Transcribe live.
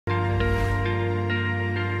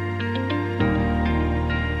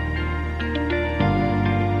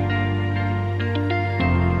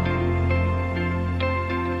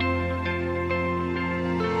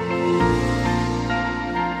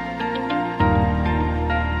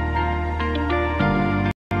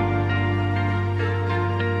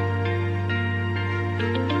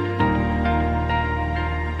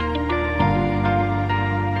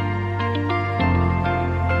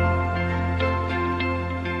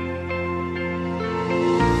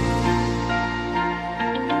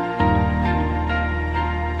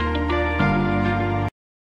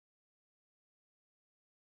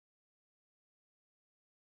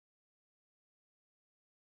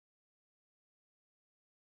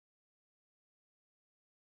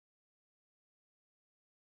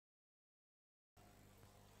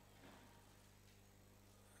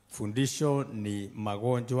Fundisho ni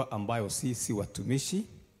magonjwa ambayo sisi watumishi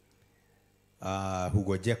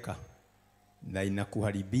hugojeka na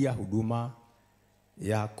inakuharibia huduma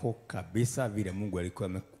yako kabisa vile Mungu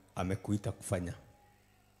alikuwa amekuita kufanya.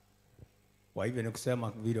 Kwa hivyo ni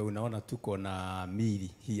kusema vile unaona tuko na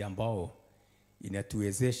mili hii ambao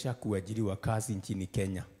inatuwezesha kuajiriwa kazi nchini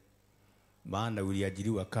Kenya. Maana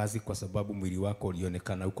uliajiriwa kazi kwa sababu mwili wako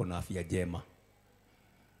ulionekana uko na afya njema.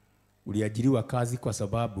 Uliajiriwa kazi kwa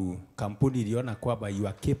sababu kampuni iliona kwamba you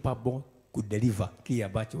are capable to deliver kile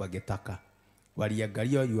ambacho wangetaka.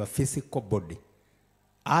 Waliangalia your physical body.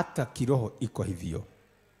 Hata kiroho iko hivyo.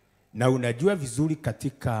 Na unajua vizuri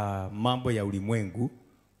katika mambo ya ulimwengu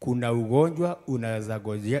kuna ugonjwa unaweza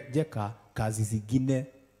gojeka kazi zingine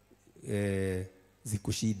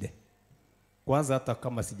zikushide. Kwanza hata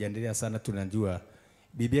kama sijaendelea sana tunajua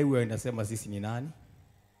Biblia huwa inasema sisi ni nani?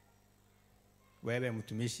 Wewe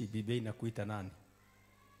mtumishi, Biblia inakuita nani?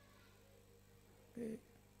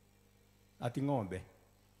 Ati ng'ombe.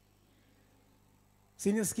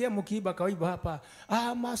 Sinisikia mkiiba kawaida hapa,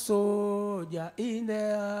 masoja in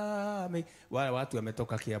the army. Wale watu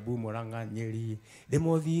wametoka Kiambu, Murang'a, Nyeri,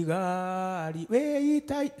 Demothigari,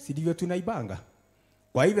 weitai, si ndivyo tunaibanga.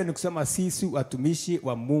 Kwa hivyo ni kusema sisi watumishi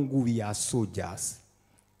wa Mungu we are soldiers.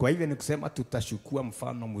 Kwa hivyo ni kusema tutashukua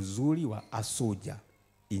mfano mzuri wa asoja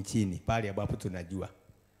nchini pale ambapo tunajua.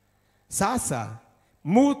 Sasa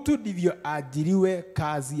mtu ndivyo ajiriwe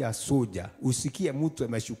kazi ya soja. Usikie mtu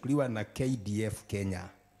ameshukliwa na KDF Kenya.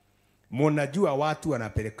 Mnajua watu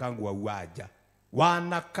wanapelekangwa uwaja.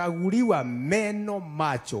 Wanakaguliwa meno,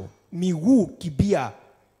 macho, miguu, kibia,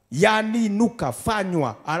 yani nuka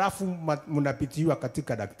fanywa, alafu mnapitiwa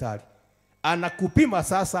katika daktari. Anakupima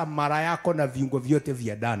sasa mara yako na viungo vyote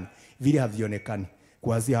vya ndani vile havionekani.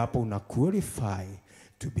 Kuanzia hapo una qualify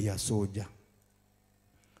to be a soldier.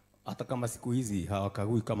 Hata kama siku hizi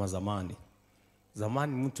hawakagui kama zamani.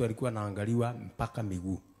 Zamani mtu alikuwa anaangaliwa mpaka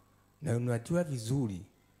miguu. Na unajua vizuri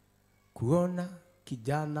kuona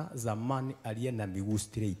kijana zamani aliye na miguu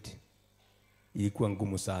straight ilikuwa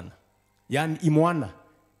ngumu sana. Yaani imwana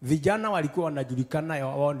vijana walikuwa wanajulikana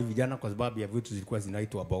wao ni vijana kwa sababu ya vitu zilikuwa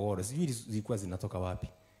zinaitwa bogoro. Sijui zilikuwa zinatoka wapi.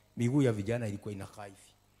 Miguu ya vijana ilikuwa inakaa hivi.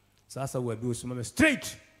 Sasa uambiwe usimame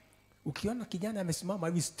straight. Ukiona kijana amesimama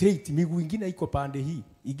hivi straight, miguu ingine iko pande hii,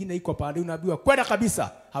 ingine iko pande unaambiwa kwenda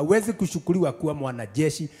kabisa, hauwezi kushukuliwa kuwa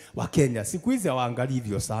mwanajeshi wa Kenya. Siku hizi hawaangalii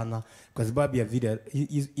hivyo sana kwa sababu ya vile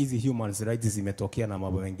hizi human rights zimetokea na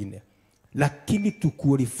mambo mengine. Lakini to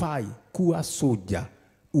qualify kuwa soldier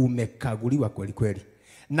umekaguliwa kweli kweli.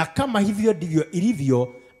 Na kama hivyo ndivyo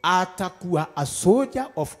ilivyo, atakuwa a soldier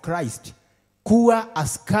of Christ, kuwa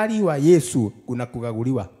askari wa Yesu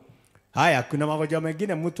unakukaguliwa. Haya, kuna magonjwa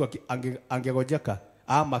mengine mtu angegojeka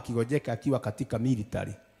ama akigojeka akiwa katika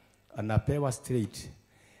military anapewa straight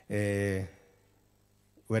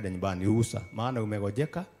wende nyumbani ruhusa, maana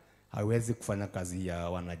umegojeka hawezi kufanya kazi ya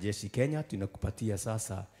wanajeshi Kenya. Tunakupatia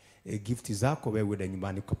sasa gift zako wewe wende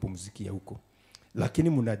nyumbani kupumzikia huko. Lakini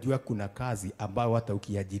mnajua kuna kazi ambayo hata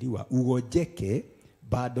ukiajiriwa ugojeke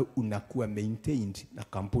bado unakuwa maintained na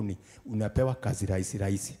kampuni, unapewa kazi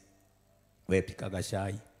rahisi. Wewe pika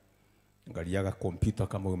chai, angaliaga kompyuta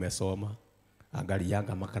kama umesoma,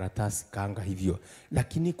 angaliaga makaratasi kanga hivyo.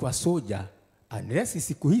 Lakini kwa soja, unless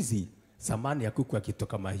siku hizi zamani hakukuwa kitu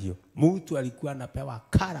kama hiyo. Mtu alikuwa anapewa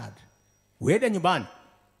card. Uende nyumbani.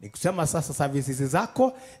 Ni kusema sasa services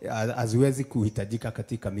zako haziwezi kuhitajika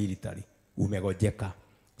katika military. Umegojeka.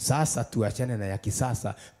 Sasa tuachane na ya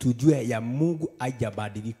kisasa, tujue ya Mungu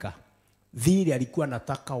haijabadilika. Vile alikuwa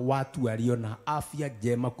anataka watu walio na afya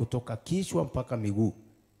njema kutoka kichwa mpaka miguu.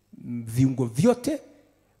 Viungo vyote,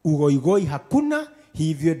 ugoigoi hakuna,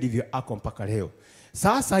 hivyo ndivyo ako mpaka leo.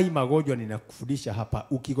 Sasa hii magonjwa ninakufundisha hapa,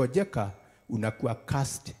 ukigojeka unakuwa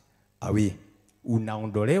cast away.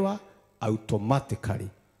 Unaondolewa automatically.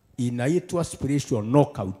 Inaitwa spiritual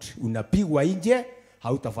knockout. Unapigwa nje,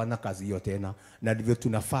 hautafanya kazi hiyo tena. Na ndivyo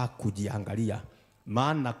tunafaa kujiangalia.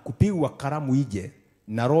 Maana kupigwa karamu nje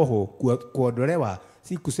na roho kuondolewa,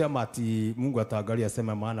 si kusema ati Mungu ataangalia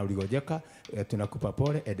sema maana uligojeka, tunakupa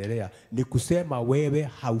pole, endelea. Ni kusema wewe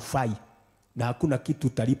haufai na hakuna kitu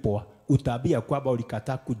utalipwa. Utaambia kwamba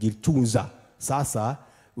ulikataa kujitunza. Sasa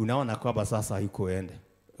unaona kwamba sasa iko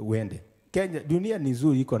uende. Kenya dunia ni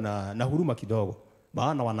nzuri, iko na huruma kidogo.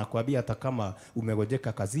 Maana wanakuambia hata kama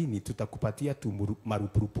umegojeka kazini tutakupatia tu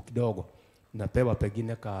marupurupu kidogo. Unapewa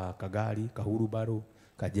pengine kagari, kahurubaru,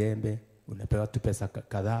 kajembe, unapewa tu pesa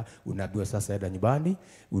kadhaa, unaambiwa sasa enda nyumbani,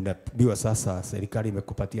 unaambiwa sasa serikali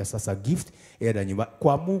imekupatia sasa gift, enda nyumbani.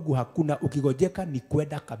 Kwa Mungu hakuna ukigojeka ni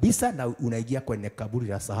kwenda kabisa na unaingia kwenye kaburi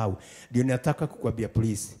la sahau. Ndio nataka kukwambia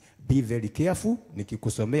please, be very careful.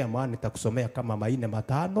 Nikikusomea maana nitakusomea kama maine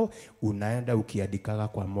matano, unaenda ukiandikaga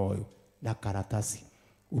kwa moyo na karatasi.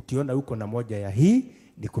 Ukiona uko na moja ya hii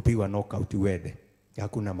ni kupigwa knockout uende.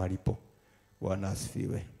 Hakuna malipo. Bwana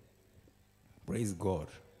asifiwe. Praise God.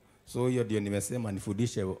 So hiyo ndio nimesema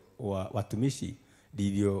nifundishe watumishi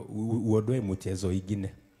ndivyo uondoe mchezo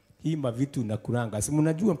ingine. Hii mavitu na kuranga. Si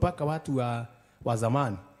mnajua mpaka watu wa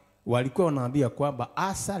zamani walikuwa wanaambia kwamba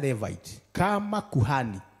asa Levite kama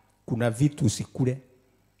kuhani kuna vitu usikule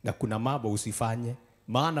na kuna mambo usifanye,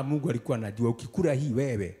 maana Mungu alikuwa anajua ukikula hii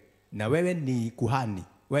wewe na wewe ni kuhani,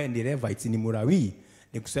 wewe ni Levite, ni Mlawi,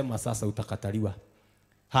 ni kusema sasa utakataliwa.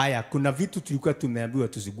 Haya, kuna vitu tulikuwa tumeambiwa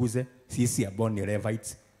tusiguze sisi ambao ni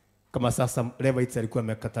Levites. Kama sasa Levites alikuwa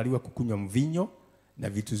amekataliwa kukunywa mvinyo na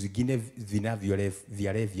vitu zingine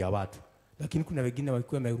vya watu. Lakini kuna wengine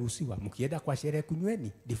walikuwa wameruhusiwa. Mkienda kwa sherehe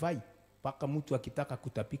kunyweni divai, mpaka mtu akitaka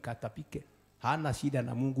kutapika atapike. Hana shida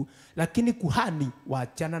na Mungu. Lakini kuhani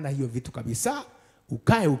waachana na hiyo vitu kabisa.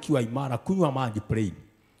 Ukae ukiwa imara, kunywa maji plain.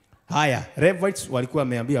 Haya, Levites walikuwa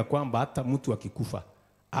wameambia kwamba hata mtu akikufa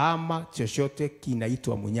ama chochote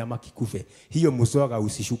kinaitwa mnyama kikufe, hiyo mzoga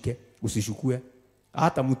usishukue.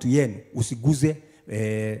 Hata mtu yenu usiguze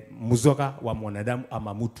mzoga wa mwanadamu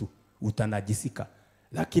ama mtu, utanajisika.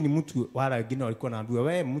 Lakini mtu wala wengine walikuwa wanaambiwa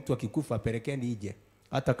wewe mtu akikufa pelekeni nje,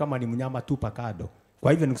 hata kama ni mnyama tupa kado.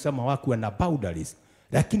 Kwa hivyo nikusema wako na boundaries.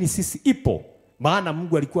 Lakini sisi ipo, maana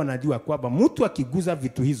Mungu alikuwa anajua kwamba mtu akiguza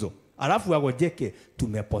vitu hizo alafu agojeke,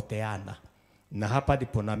 tumepoteana. Na hapa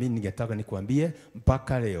ndipo na mimi ningetaka nikwambie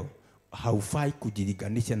mpaka leo haufai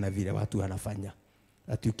kujilinganisha na vile watu wanafanya.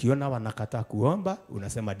 Ati ukiona wanakataa kuomba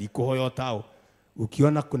unasema diko hoyo tao.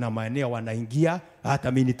 Ukiona kuna maeneo wanaingia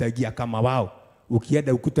hata mimi nitaingia kama wao.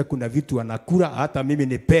 Ukienda ukute kuna vitu wanakula hata mimi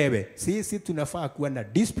nipewe. Sisi tunafaa kuwa na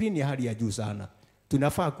discipline ya hali ya juu sana.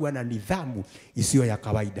 Tunafaa kuwa na nidhamu isiyo ya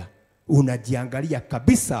kawaida. Unajiangalia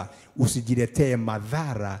kabisa, usijiletee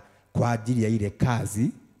madhara kwa ajili ya ile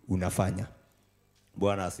kazi unafanya.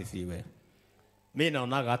 Bwana asifiwe. Mimi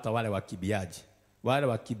naonaga hata wale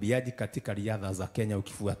wakibiaji katika riadha za Kenya,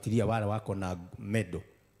 ukifuatilia wale wako na medal,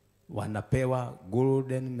 wanapewa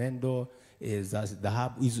golden medal, za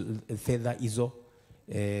dhahabu, fedha hizo,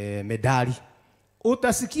 medali.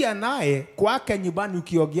 Utasikia naye kwake nyumbani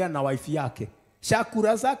ukiongea na wife yake,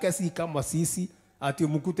 chakula zake si kama sisi, ati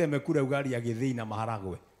mkute mekula ugali ya githii na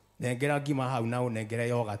maharagwe. Nengera ngima hau na nengera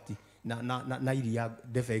yogati na iria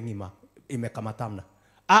defe ngima imekamatana.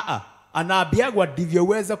 Anaambiagwa ndivyo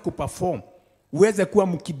uweze kuperform, uweze kuwa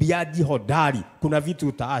mkibiaji hodari. Kuna vitu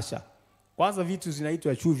utaasha. Kwanza vitu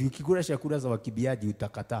zinaitwa chuvi. Ukikula chakula za wakibiaji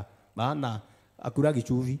utakataa, maana akulagi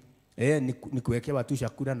chuvi. Ni kuwekewa tu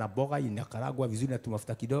chakula na boga inakaragwa vizuri na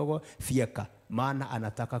tumafuta kidogo, fieka, maana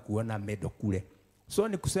anataka kuona medo kule. So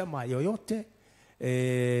ni kusema yoyote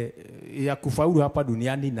ya kufaulu hapa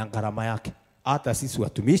duniani na gharama yake. Hata sisi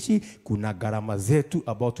watumishi kuna gharama zetu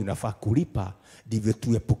ambao tunafaa kulipa ndivyo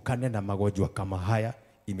tuepukane na magonjwa kama haya,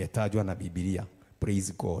 imetajwa na Biblia.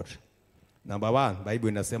 Praise God. Number 1, Bible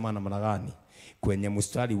inasema namna gani? Kwenye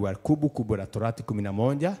mstari wa Kumbukumbu la Torati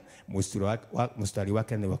 11, mstari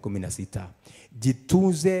wake ni wa 16.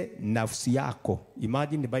 Jitunze nafsi yako.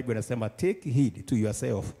 Imagine Bible inasema take heed to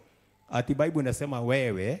yourself. Ati Bible inasema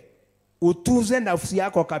wewe utunze nafsi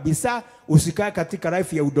yako kabisa, usikae katika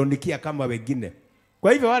life ya udonikia kama wengine.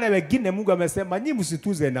 Kwa hivyo wale wengine Mungu amesema nyinyi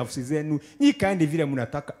msituze nafsi zenu, nyinyi kaeni vile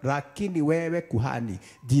mnataka, lakini wewe kuhani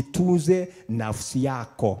jitunze nafsi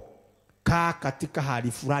yako. Kaa katika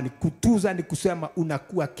hali fulani. Kutuza ni kusema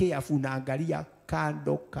unakuwa careful, unaangalia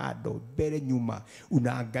kando, mbele, nyuma.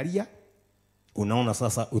 Unaangalia, unaona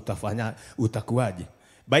sasa utakuwaje.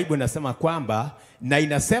 Bible inasema kwamba, na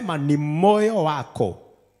inasema ni moyo wako.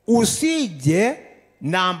 Usije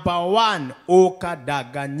number 1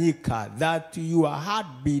 ukadanganyika, that your heart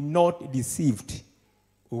be not deceived.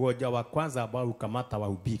 Ugonjwa wa kwanza ambao ukamata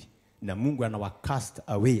wahubiri na Mungu anawacast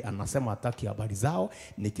away, anasema hataki habari zao,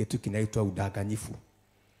 ni kitu kinaitwa udanganyifu.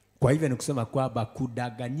 Kwa hivyo ni kusema kwamba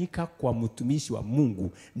kudanganyika kwa mtumishi wa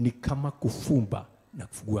Mungu ni kama kufumba na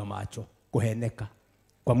kufungua macho. Kuheneka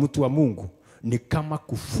kwa mtu wa Mungu ni kama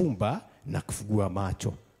kufumba na kufungua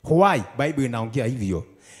macho. Why? Bible inaongea hivyo.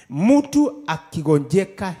 Mtu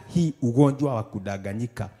akigonjeka hii ugonjwa wa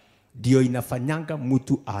kudanganyika, ndio inafanyanga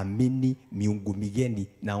mtu aamini miungu migeni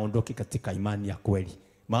na aondoke katika imani ya kweli.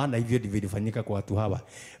 Maana hivyo ndivyo ilifanyika kwa watu hawa.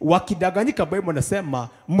 Wakidanganyika, Bible inasema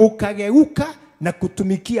mukageuka na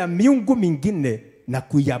kutumikia miungu mingine na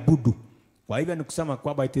kuiabudu. Kwa hivyo ni kusema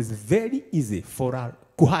kwamba it is very easy for a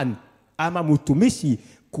kuhani ama mtumishi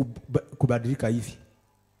kubadilika hivi.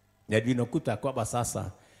 Ndio unakuta kwamba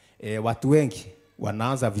sasa watu wengi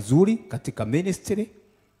wanaanza vizuri katika ministry,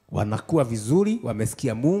 wanakuwa vizuri,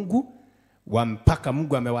 wamesikia Mungu, mpaka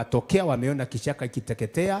Mungu amewatokea, wameona kishaka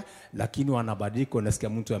ikiteketea, lakini wanabadilika. Unasikia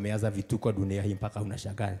mtu ameanza vituko dunia hii mpaka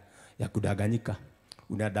unashangaa ya kudanganyika.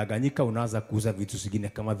 Unadanganyika, unaanza kuuza vitu vingine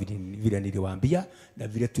kama vile niliwaambia, na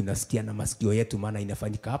vile tunasikia na masikio yetu, maana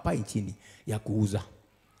inafanyika hapa nchini ya kuuza.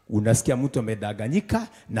 Unasikia mtu amedanganyika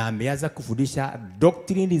na ameanza kufundisha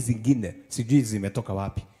doctrine zingine, sijui zimetoka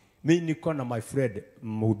wapi. Mimi niko na my friend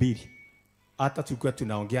mhubiri, hata tulikuwa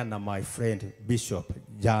tunaongea na my friend Bishop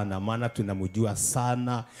jana, maana tunamjua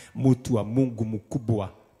sana, mtu wa Mungu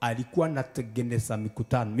mkubwa. Alikuwa anatengeneza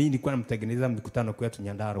mikutano, mimi nilikuwa namtengeneza mikutano kwetu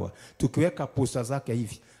Nyandarua. Tukiweka posta zake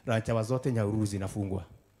hivi, ranchawa zote Nyahururu zinafungwa.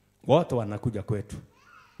 Wote wanakuja kwetu,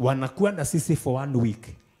 wanakuwa na sisi for 1 week,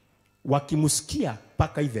 wakimsikia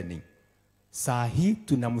paka evening. Saa hii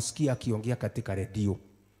tunamsikia akiongea katika radio,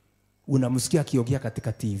 unamsikia akiongea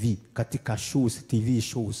katika TV, katika shows, TV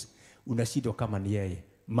shows. Unashindwa kama ni yeye,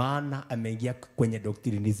 maana ameingia kwenye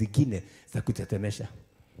doctrine zingine za kutetemesha.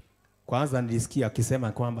 Kwanza nilisikia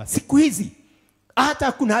akisema kwamba siku hizi hata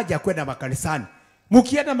hakuna haja kwenda makanisani.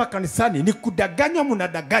 Mkienda makanisani ni kudanganywa,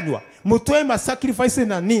 mnadanganywa. Mtoe masacrifice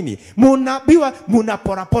na nini? Mnabiwa,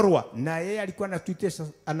 mnaporaporwa. Na yeye alikuwa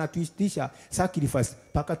anatuitisha sacrifice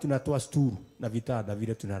paka tunatoa sturu na vitanda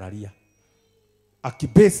vile tunalalia.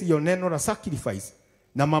 Akibesi hiyo neno la sacrifice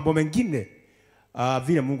na mambo mengine,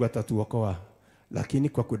 vile Mungu atatuokoa. Lakini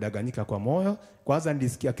kwa kudanganyika kwa moyo, kwanza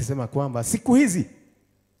nilisikia akisema kwamba siku hizi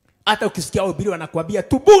hata ukisikia wahubiri wanakuambia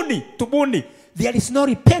tubuni, tubuni. There is no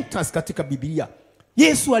repentance katika Biblia.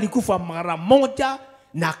 Yesu alikufa mara moja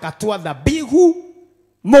na akatoa dhabihu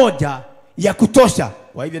moja ya kutosha.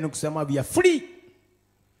 Kwa hivyo nikusema we are free.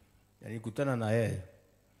 Nilikutana na yeye,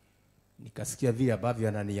 nikasikia vile ambavyo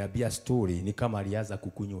ananiambia story, ni kama alianza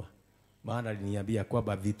kukunywa. Maana aliniambia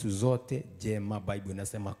kwamba vitu zote jema Bible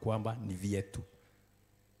inasema kwamba ni vyetu.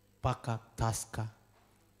 Paka Tusker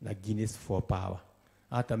na Guinness for power.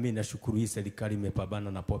 Hata mimi nashukuru hii serikali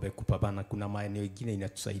imepambana na pombe kupambana. Kuna maeneo mengine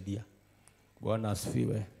inatusaidia. Bwana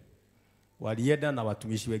asifiwe. Walienda na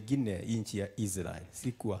watumishi wengine nchi ya Israel.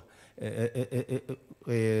 Sikuwa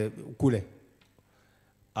kule.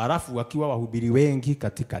 Alafu wakiwa wahubiri wengi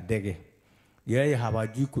katika ndege. Yeye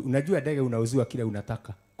hawajui, unajua ndege unauziwa kile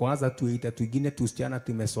unataka. Kwanza tuita twingine tusichana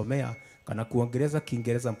tumesomea kana kuongeleza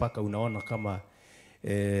Kiingereza mpaka unaona kama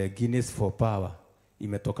Guinness for power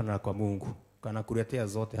imetokana kwa Mungu. Kana kuletea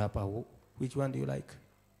zote hapa. Which one do you like?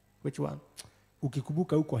 Which one?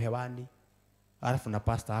 Ukikumbuka huko hewani, alafu na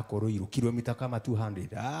pasta hako Ruiru kilomita kama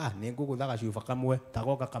 200. Ni ngugu dhaga shufa kamwe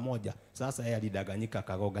tagoga kamoja. Sasa yeye alidanganyika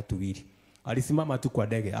kagoga tuwili. Alisimama tu kwa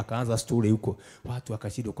ndege akaanza story huko. Watu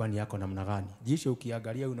wakashindwa kwani yako namna gani? Jishe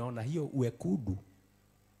ukiangalia unaona hiyo wekudu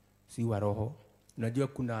si wa roho. Unajua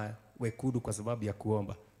kuna wekudu kwa sababu ya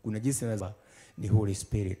kuomba. Kuna jinsi ni Holy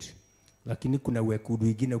Spirit. Lakini kuna wekudu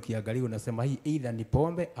wengine ukiangalia unasema hii either ni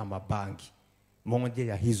pombe ama bangi. Moja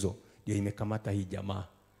ya hizo ndio imekamata hii jamaa.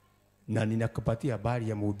 Na ninakupatia habari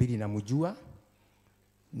ya mhubiri na mjua.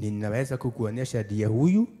 Ninaweza kukuonyesha ndiye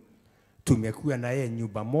huyu. Tumekuwa na yeye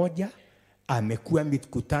nyumba moja. Amekuwa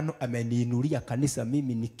mikutano, ameniinulia kanisa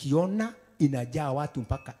mimi nikiona inajaa watu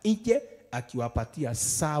mpaka nje, akiwapatia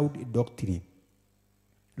sound doctrine.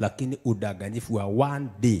 Lakini udanganyifu wa 1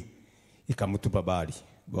 day ikamtupa bali.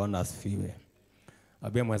 Bwana asifiwe.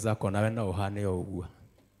 Abia mwenzako nawe na uhane ugua.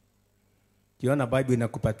 Kiona Bible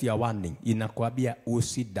inakupatia warning, inakwambia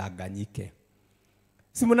usidanganyike.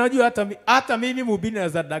 Si mnajua hata mimi mhubiri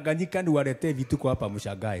naweza danganyika niwaletee vitu kwa hapa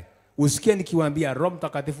mshagae. Usikie nikiwaambia Roho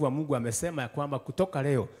Mtakatifu wa Mungu amesema ya kwamba kutoka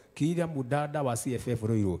leo kila mudada wa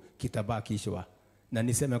Fellowship-Ruiru kitabakishwa. Na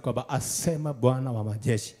niseme kwamba asema Bwana wa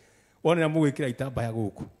majeshi. Ona Mungu kila itabaya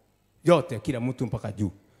huko. Yote kila mtu mpaka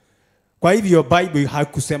juu. Kwa hivyo Bible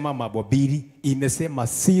haikusema mabobili, imesema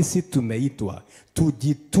sisi tumeitwa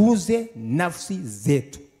tujituze nafsi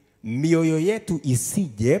zetu. Mioyo yetu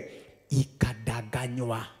isije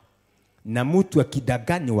ikadanganywa. Na mtu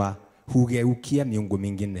akidanganywa hugeukia miungu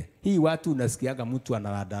mingine. Hii watu unasikiaga mtu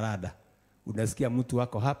analadalada. Unasikia mtu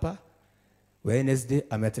wako hapa Wednesday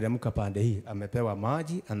ameteremka pande hii, amepewa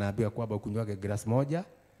maji, anaambiwa kwamba ukunywe glass moja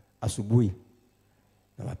asubuhi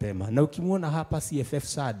na mapema. Na ukimuona hapa CFF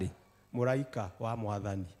Sade muraika wa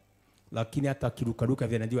mwathani. Lakini hata kirukaruka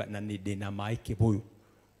vya najua na ni na maiki huyu.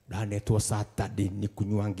 Danetwa Saturday ni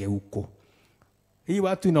kunywange huko. Hii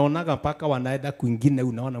watu inaonaga mpaka wanaenda kwingine,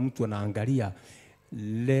 unaona mtu anaangalia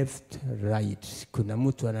left right. Kuna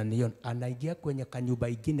mtu ananiona anaingia kwenye kanyumba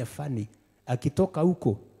ingine fani, akitoka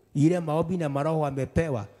huko ile maombi na maroho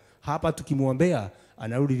amepewa hapa, tukimuombea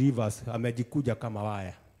anarudi reverse, amejikuja kama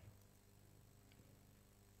waya.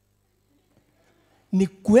 ni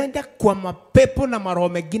kuenda kwa mapepo na maroho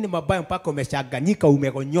mengine mabaya mpaka umeshaganyika,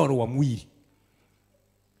 umegonyorwa mwili.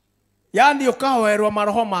 Yani ukahoerwa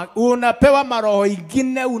maroho, unapewa maroho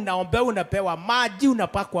ingine, unaombewa, unapewa maji,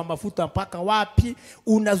 unapakwa mafuta mpaka wapi,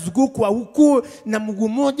 unazungukwa huku na mguu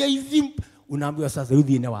mmoja hivi, unaambiwa sasa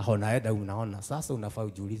rudi ine wahona eda. Unaona sasa, unafaa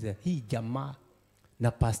ujiulize, hii jamaa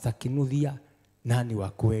na Pastor Kinuthia nani wa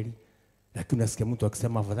kweli? Lakini unasikia mtu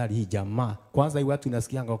akisema afadhali hii jamaa. Kwanza hii watu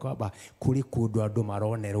unasikianga kwamba kuli kudu ado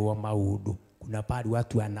maronerwa maudu, kuna pali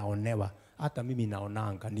watu wanaonewa. Hata mimi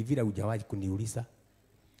naonanga, ni vile hujawahi kuniuliza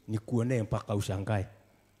nikuonee mpaka ushangae.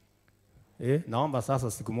 Naomba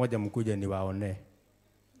sasa siku moja mkuje niwaonee,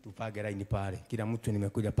 tupage line pale, kila mtu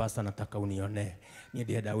nimekuja pasta nataka unionee,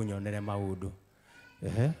 nienda unionee maudu.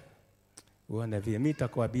 Uone vile mimi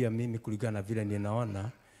nitakwambia, mimi kulingana na vile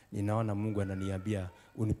ninaona Mungu ananiambia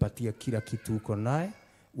unipatie kila kitu uko naye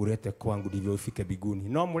ulete kwangu ndivyo ufike biguni.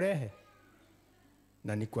 No mrehe.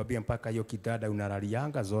 Na nikwambia mpaka hiyo kitanda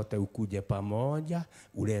unalalianga zote ukuje pamoja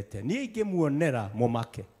ulete. Ningemuonera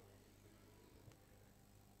momake.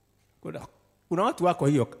 Kuna watu wako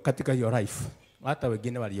hiyo katika hiyo life. Hata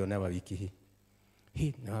wengine walionewa wiki hii.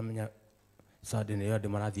 Hii naamnya suddenly yote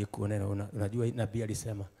marathi kuonera. Unajua nabii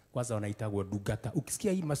alisema kwanza wanaitagwa dugata.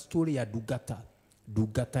 Ukisikia hii mastori ya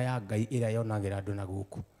dugata ya Ngai ila yonagira andu na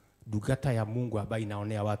guku, dugata ya Mungu ambaye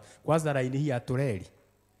inaonea watu. Kwanza laini hii ya Tureli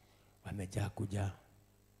wamejaa kuja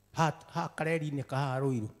kareli ni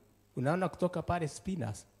Ruiru, unaona kutoka pale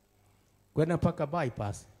Spinners kwenda mpaka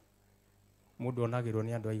bypass, mundu onagirwo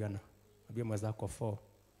ni andu aigana, ambia mwenzako 4.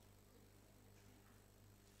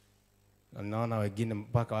 Naona wengine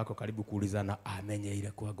mpaka wako karibu kuulizana amenye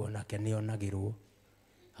ile kwa gona kenionagirwo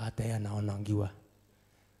hata yeye anaona ngiwa.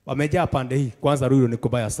 Wamejaa pande hii. Kwanza Ruiru ni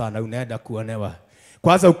kubaya sana, unaenda kuonewa.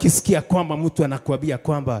 Kwanza ukisikia kwamba mtu anakuambia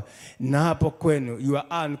kwamba na hapo kwenu your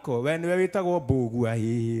uncle when witagwo bugua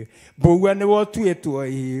hii, bugua ni wotuetwo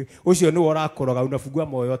hii, ucio ni worakoroga, unafungua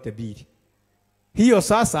moyo yote bili. Hiyo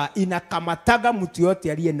sasa inakamataga mtu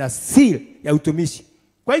yote aliye na seal ya utumishi.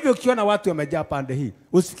 Kwa hivyo ukiona watu wamejaa pande hii,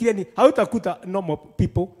 usifikirie ni hautakuta normal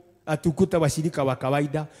people, atukuta washirika wa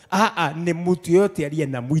kawaida. Ni mtu yote aliye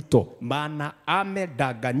na mwito, maana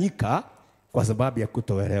amedanganyika kwa sababu ya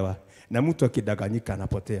kutoelewa. Na mtu akidanganyika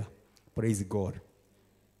anapotea. Praise God.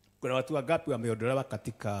 Kuna watu wangapi wameondolewa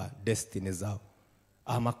katika destiny zao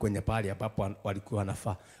ama kwenye pali ambapo walikuwa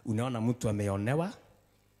wanafaa. Unaona mtu ameonewa,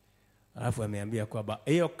 alafu ameambia kwamba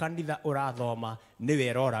hiyo kanisa urathoma niwe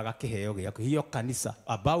eroraga kiheo giako. Hiyo kanisa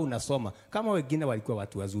ambao unasoma, kama wengine walikuwa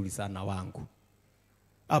watu wazuri sana wangu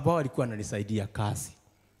ambao walikuwa wananisaidia kazi,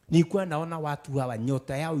 nilikuwa naona watu hawa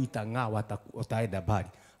nyota yao itang'aa, wataenda bali,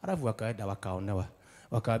 alafu wakaenda wakaonewa,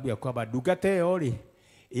 wakaambia kwamba dugate yori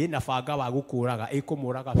inafanga wa gukuraga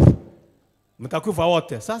ikumuraga mtakufa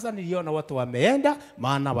wote. Sasa niliona watu wameenda,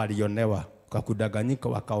 maana walionewa kwa kudanganyika,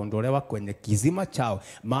 wakaondolewa kwenye kizima chao.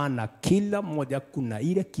 Maana kila mmoja kuna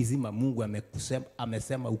ile kizima Mungu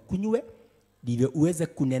amesema ukunywe ndivyo uweze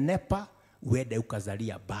kunenepa, uende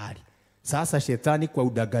ukazalia bali. Sasa shetani kwa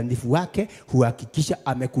udanganyifu wake huhakikisha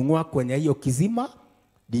amekung'oa kwenye hiyo kizima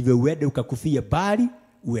ndivyo uende ukakufie bali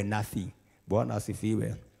uwe nothing. Bwana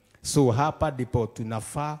asifiwe. So hapa ndipo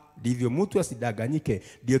tunafaa, ndivyo mtu asidanganyike,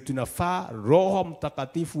 ndio tunafaa Roho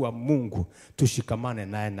Mtakatifu wa Mungu tushikamane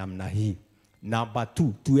naye namna hii. Number 2,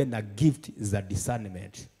 tuwe na gift za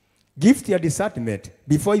discernment. Gift ya discernment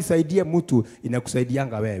before isaidie mtu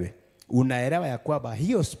inakusaidianga wewe. Unaelewa ya kwamba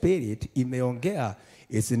hiyo spirit imeongea,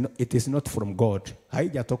 it is not from God.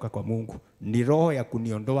 Haijatoka kwa Mungu. Ni roho ya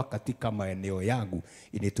kuniondoa katika maeneo yangu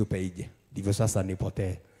initupe ije. Ndivyo sasa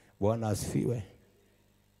nipotee. Bwana asifiwe.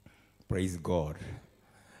 Praise God.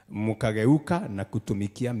 Mukageuka na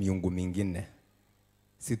kutumikia miungu mingine.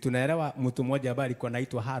 Si tunaelewa mtu mmoja ambaye alikuwa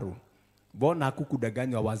anaitwa Harun. Mbona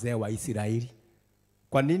hakukudanganywa wazee wa Israeli?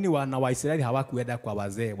 Kwa nini wana wa Israeli hawakuenda kwa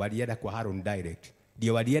wazee, walienda kwa Harun direct?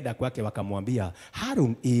 Ndio walienda kwake wakamwambia,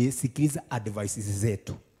 Harun, sikiliza advices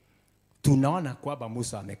zetu. Tunaona kwamba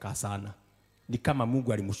Musa amekaa sana. Ni kama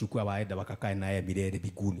Mungu alimshukua waenda wakakae naye milele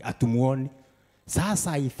biguni. Atumuoni.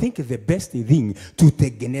 Sasa I think the best thing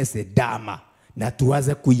tutengeneze dama na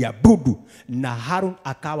tuanze kuiabudu. Na Harun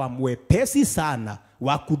akawa mwepesi sana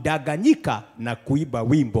wa kudanganyika na kuiba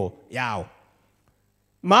wimbo yao.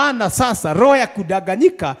 Maana sasa roho ya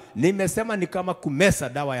kudanganyika, nimesema ni kama kumesa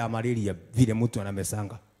dawa ya malaria vile mtu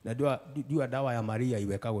anamesanga. Najua dawa ya malaria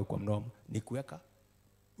iwekwe kwa mdomo, ni kuweka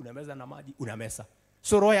unameza na maji unamesa.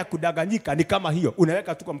 So roho ya kudanganyika ni kama hiyo,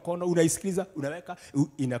 unaweka tu kwa mkono, unaisikiliza, unaweka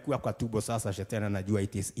inakuwa kwa tumbo. Sasa shetani anajua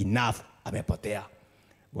it is enough, amepotea.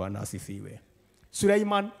 Bwana asifiwe.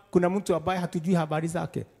 Suleiman, kuna mtu ambaye hatujui habari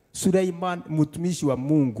zake. Suleiman mtumishi wa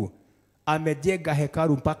Mungu Amejenga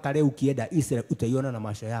hekalu mpaka leo ukienda Israel utaiona na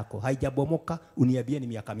macho yako. Haijabomoka, uniambie ni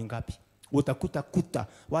miaka mingapi? Utakuta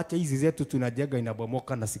wacha hizi zetu tunajenga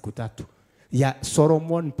inabomoka na siku 3. Ya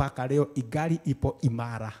Solomon mpaka leo igari ipo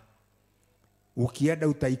imara. Ukienda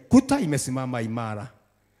utaikuta imesimama imara.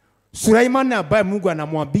 Suleimani ambaye Mungu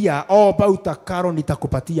anamwambia, utakaro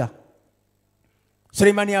nitakupatia.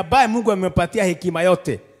 Suleimani ambaye Mungu amempatia hekima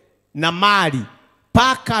yote na mali,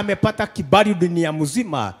 paka amepata kibali dunia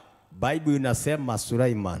mzima. Bible inasema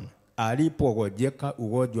Suleiman alipogojeka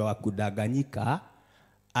ugonjwa wa kudanganyika,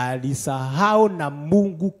 alisahau na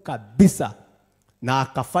Mungu kabisa na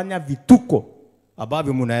akafanya vituko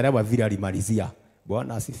ambavyo mnaelewa vile alimalizia.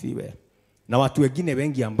 Bwana asifiwe. Na watu wengine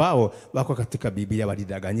wengi ambao wako katika Biblia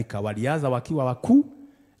walidanganyika, walianza wakiwa wakuu,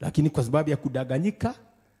 lakini kwa sababu ya kudanganyika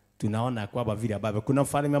tunaona kwamba vile ambavyo kuna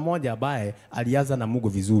mfalme mmoja ambaye alianza na Mungu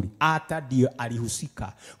vizuri, hata ndio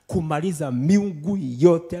alihusika kumaliza miungu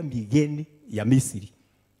yote migeni ya Misri.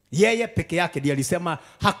 Yeye peke yake ndiye alisema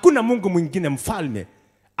hakuna Mungu mwingine mfalme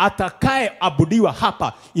atakaye abudiwa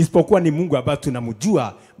hapa isipokuwa ni Mungu ambaye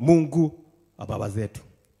tunamjua, Mungu wa baba zetu.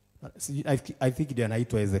 I think ndiye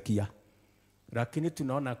anaitwa Ezekia. Lakini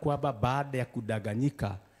tunaona kwamba baada ya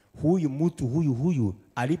kudanganyika, huyu mtu huyu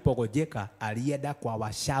alipogojeka alienda kwa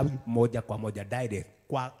washawi moja kwa moja direct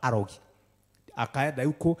kwa arogi. Akaenda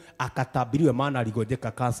huko akatabiriwa, maana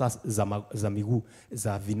aligojeka kansa za miguu,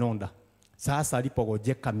 za vinonda. Sasa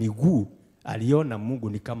alipogojeka miguu, aliona Mungu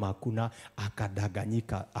ni kama hakuna,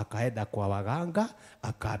 akadanganyika, akaenda kwa waganga,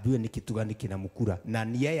 akaambiwa ni kitu gani kinamkura, na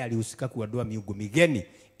ni yeye alihusika kuondoa miungu migeni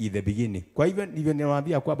in the beginning. Kwa hivyo ndivyo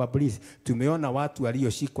ninawaambia kwamba please, tumeona watu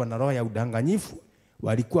walioshikwa na roho ya udanganyifu,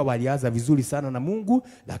 walikuwa walianza vizuri sana na Mungu,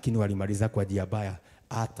 lakini walimaliza kwa njia mbaya.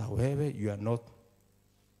 Hata wewe you are not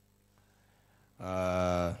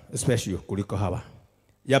special kuliko hawa.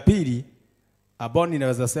 Ya pili, aboni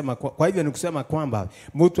naweza sema kwa hivyo ni kusema kwamba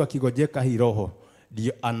mtu akigojeka hii roho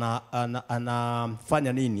ndio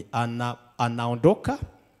anafanya nini? Anaondoka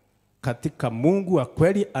katika Mungu wa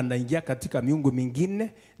kweli, anaingia katika miungu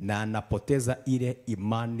mingine na anapoteza ile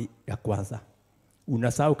imani ya kwanza.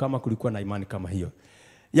 Unasahau kama kulikuwa na imani kama hiyo.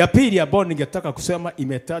 Ya pili ambayo ningetaka kusema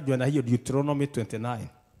imetajwa na hiyo Deuteronomy 29.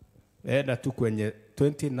 Enda tu kwenye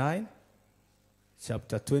 29,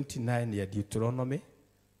 chapter 29 ya Deuteronomy.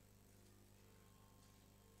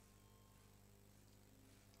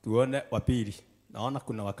 Tuone wa pili. Naona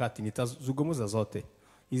kuna wakati nitazungumza zote.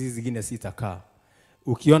 Hizi zingine sitakaa.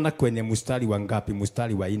 Ukiona kwenye mstari wa ngapi?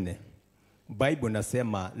 Mstari wa 4. Bible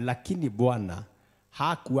nasema, lakini Bwana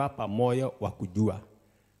hakuwapa moyo wa kujua,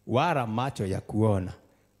 wala macho ya kuona,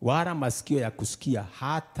 wala masikio ya kusikia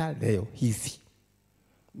hata leo hivi.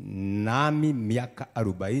 Nami miaka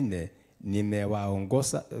 40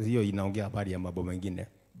 nimewaongoza. Hiyo inaongea habari ya mambo mengine.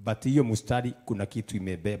 But hiyo mstari kuna kitu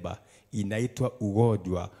imebeba, inaitwa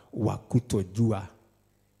ugonjwa wa kutojua.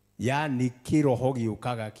 Yani kiroho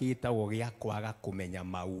giukaga kitagwo gya kwaga kumenya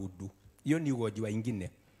maundu. Hiyo ni ugonjwa ingine.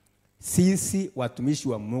 Sisi watumishi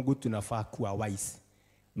wa Mungu tunafaa kuwa wise.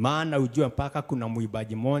 Maana ujua mpaka kuna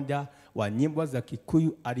muibaji mmoja wa nyimbo za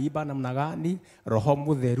Kikuyu aliimba namna gani? Roho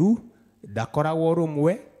Mutheru ndakoragwo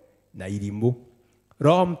rumwe na irimu.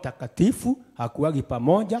 Roho Mtakatifu hakuwagi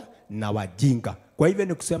pamoja na wajinga. Kwa hivyo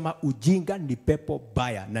ni kusema ujinga ni pepo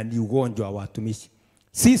baya na ni ugonjwa wa watumishi.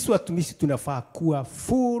 Sisi watumishi tunafaa kuwa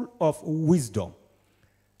full of wisdom.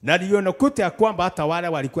 Na ndio nakuta kwamba hata wale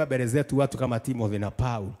walikuwa mbele zetu, watu kama Timothy na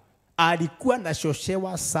Paul, alikuwa na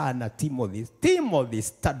shoshewa sana Timothy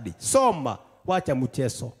study, soma, wacha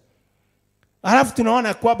mchezo. Alafu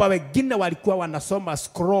tunaona kwamba wengine walikuwa wanasoma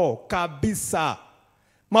scroll kabisa.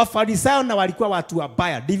 Mafarisayo na walikuwa watu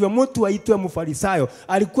wabaya. Ndivyo mtu aitwe mfarisayo,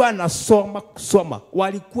 alikuwa anasoma kusoma.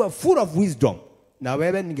 Walikuwa full of wisdom. Na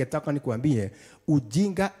wewe ningetaka nikuambie,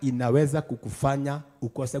 ujinga inaweza kukufanya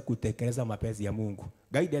ukose kutekeleza mapenzi ya Mungu.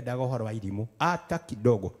 Gaide dagohoro wa elimu hata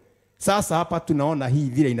kidogo. Sasa hapa tunaona hii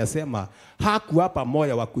vile inasema hakuwapa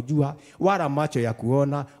moyo wa kujua, wala macho ya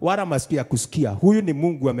kuona, wala masikio ya kusikia. Huyu ni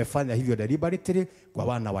Mungu amefanya hivyo deliberately kwa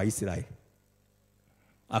wana wa Israeli.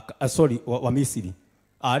 Wa Misri.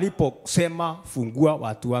 Aliposema fungua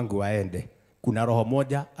watu wangu waende, kuna roho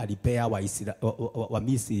moja alipea wa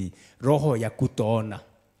Misri, roho ya kutoona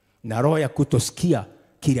na roho ya kutosikia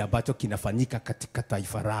kile ambacho kinafanyika katika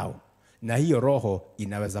taifa lao. Na hiyo roho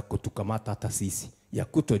inaweza kutukamata hata sisi, ya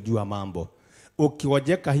kutojua mambo.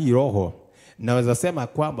 Ukiwajeka hii roho, naweza sema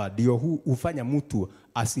kwamba ndio ufanya mtu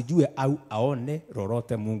asijue au aone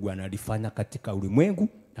lolote Mungu analifanya katika ulimwengu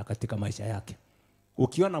na katika maisha yake.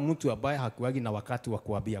 Ukiona mtu ambaye hakuwagi na wakati wa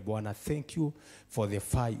kuambia Bwana, thank you for the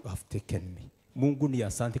far you have taken me. Mungu ni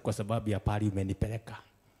asante kwa sababu ya pali umenipeleka.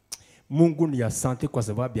 Mungu ni asante kwa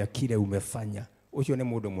sababu ya kile umefanya. Ucio ni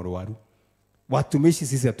mundu murwaru. Watumishi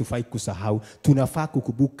sisi hatufai kusahau, tunafaa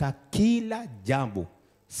kukumbuka kila jambo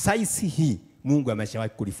saisi hii Mungu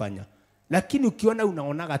ameshawahi kulifanya. Lakini ukiona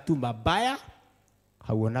unaonaga tu mabaya,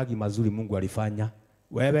 hauonagi mazuri Mungu alifanya,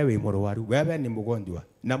 wewe we murwaru, wewe ni mgonjwa.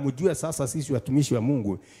 Na mjue sasa sisi watumishi wa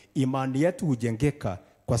Mungu, imani yetu hujengeka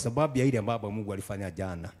kwa sababu ya ile ambayo Mungu alifanya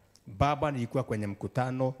jana. Baba, nilikuwa kwenye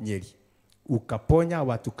mkutano Nyeri, ukaponya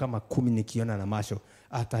watu kama 10 nikiona na macho.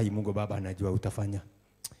 Hata hii Mungu Baba anajua utafanya.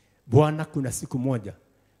 Bwana, kuna siku moja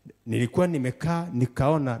nilikuwa nimekaa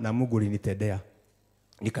nikaona na Mungu alinitendea,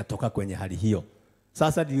 nikatoka kwenye hali hiyo.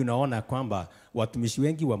 Sasa ndio unaona kwamba watumishi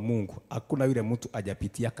wengi wa Mungu, hakuna yule mtu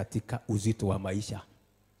ajapitia katika uzito wa maisha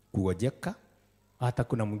kuojeka. Hata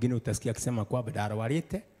kuna mwingine utasikia akisema kwa badala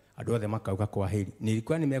walete adothe makauka kwa heri.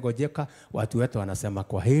 Nilikuwa nimegojeka, watu wetu wanasema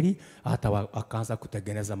kwa heri, hata wakaanza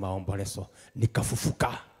kutengeneza maombolezo,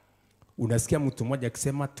 nikafufuka. Unasikia mtu mmoja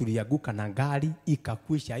akisema tuliaguka na gari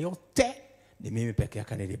ikakwisha yote, ni mimi peke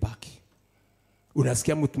yake nilibaki.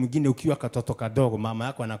 Unasikia mtu mwingine ukiwa katoto kadogo, mama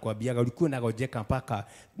yako anakuambia ulikuwa unagojeka mpaka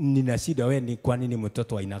nina shida, wewe ni kwa nini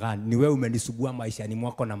mtoto wa aina gani? Ni wewe umenisubua maisha ni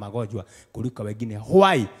mwako na magonjwa kuliko wengine.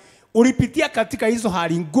 Why? Ulipitia katika hizo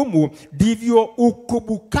hali ngumu, ndivyo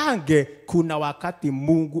ukubukange kuna wakati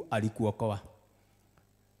Mungu alikuokoa.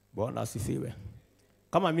 Bwana asifiwe.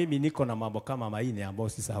 Kama mimi niko na mambo kama maine ambayo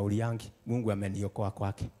sisahauli yangi, Mungu ameniokoa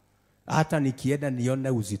kwake. Hata nikienda nione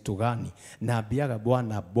uzito gani, naambiaga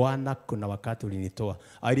Bwana, Bwana kuna wakati ulinitoa.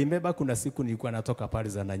 I remember kuna siku nilikuwa natoka pale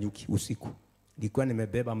za Nanyuki usiku. Nilikuwa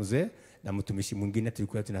nimebeba mzee na mtumishi mwingine,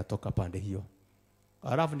 tulikuwa tunatoka pande hiyo.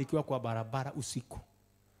 Alafu nikiwa kwa barabara usiku.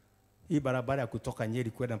 Hii barabara ya kutoka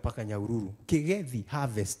Nyeri kwenda mpaka Nyahururu, Kigethi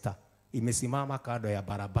Harvester imesimama kando ya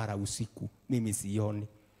barabara usiku. Mimi sioni.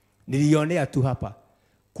 Nilionea tu hapa.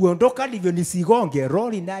 Kuondoka ndivyo nisigonge,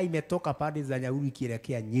 lori nayo imetoka pande za Nyahururu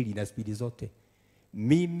ikielekea Nyeri na spidi zote.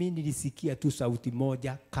 Mimi nilisikia tu sauti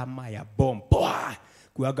moja kama ya bombo.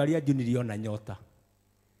 Kuangalia juu niliona nyota.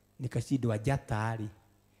 Nikashindwa jatari.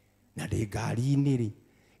 Na ile gari nili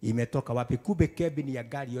imetoka wapi? Kumbe cabin ya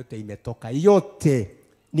gari yote imetoka. Yote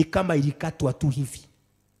ni kama ilikatwa tu hivi.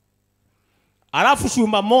 Alafu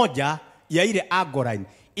shuma moja ya ile Agoline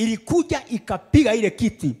ilikuja ikapiga ile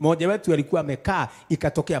kiti mmoja wetu alikuwa amekaa,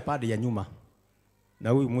 ikatokea pande ya nyuma. Na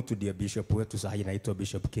huyu mtu ndiye bishop wetu sasa, anaitwa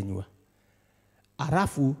Bishop Kinuthia.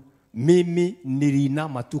 Alafu mimi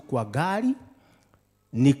nilinama tu kwa gari,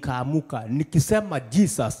 nikaamuka nikisema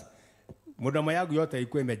Jesus. Mdomo yangu yote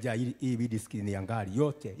ilikuwa imejaa hii video screen ya gari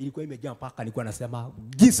yote ilikuwa imejaa mpaka nilikuwa nasema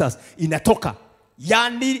Jesus inatoka.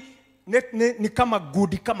 Yani ni kama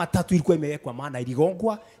gudi kama 3 ilikuwa imewekwa, maana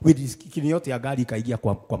iligongwa video screen yote ya gari ikaingia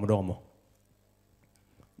kwa mdomo.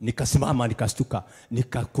 Nikasimama nikastuka,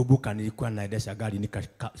 nikakumbuka nilikuwa naendesha gari,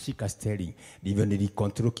 nikashika steering, ndivyo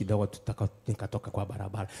nilicontrol kidogo nikatoka kwa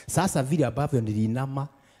barabara. Sasa vile ambavyo nilinama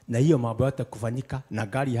na hiyo mambo yote kufanyika na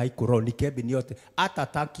gari haikuro, ni cabin yote, hata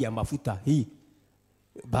tanki ya mafuta hii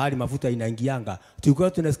bahari mafuta inaingianga,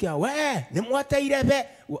 tulikuwa tunasikia we ni mwate ilebe.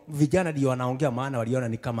 Vijana ndio wanaongea, maana waliona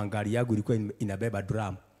ni kama gari yangu ilikuwa inabeba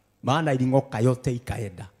drum, maana ilingoka yote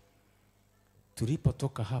ikaenda.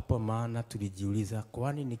 Tulipotoka hapo, maana tulijiuliza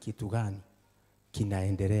kwani ni kitu gani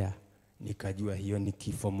kinaendelea. Nikajua hiyo ni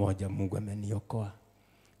kifo moja Mungu ameniokoa.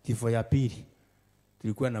 Kifo ya pili,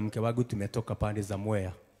 tulikuwa na mke wangu tumetoka pande za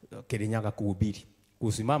Mwea Kirinyaga kuhubiri.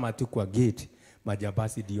 Kusimama tu kwa gate,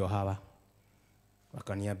 majabasi ndio hawa.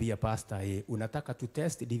 Wakaniambia pastor, unataka tu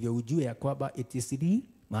test ndivyo ujue ya kwamba it is real,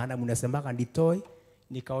 maana mnasemaga nditoi.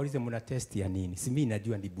 Nikaulize mna test ya nini? Si mimi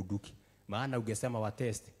najua ndi buduki. Maana ungesema wa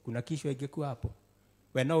test, kuna kisho ingekuwa hapo.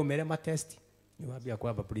 Wewe umelema test. Niwaambia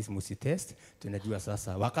kwamba please msitest, tunajua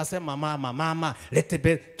sasa. Wakasema mama lete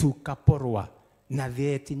be, tukaporwa na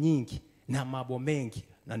vieti nyingi na mambo mengi,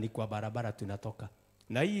 na ni kwa barabara tunatoka.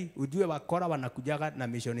 Na hii ujue wakora wanakujaga na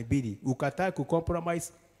mission mbili. Ukataa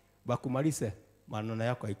kucompromise, bakumalize maneno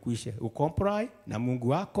yako haikuishe. Ucompromise na Mungu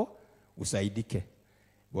wako usaidike.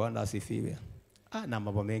 Bwana asifiwe. Na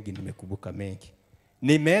mambo mengi nimekumbuka mengi.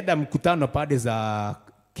 Nimeenda mkutano pande za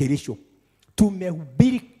Kirisho.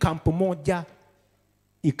 Tumehubiri kampu moja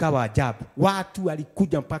ikawa ajabu. Watu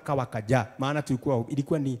walikuja mpaka wakajaa. Maana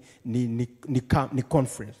ilikuwa ni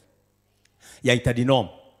conference ya Itadinom.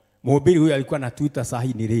 Mhubiri huyu alikuwa na Twitter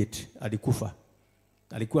sahi ni rate. Alikufa.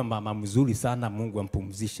 Alikuwa mama mzuri sana, Mungu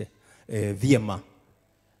ampumzishe vyema.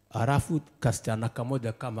 Alafu kasichana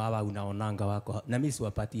kamoja kama hawa unaonanga wako. Na mimi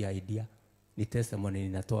siwapatia idea. Ni testimony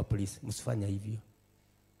ninatoa, please msifanye hivyo.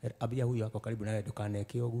 Abia huyu wako karibu nawe dukane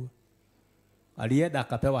kiogu. Alienda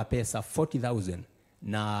akapewa pesa 40,000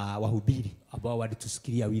 na wahubiri ambao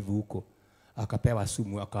walitusikilia wivu huko. akapewa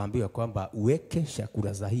sumu, akaambiwa kwamba uweke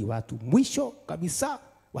chakula za hii watu mwisho kabisa,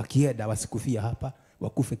 wakienda wasikufia hapa,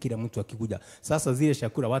 wakufe kila mtu akikuja. Sasa zile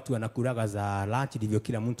chakula watu wanakulaga za lunch, ndivyo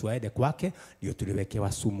kila mtu aende kwake, ndio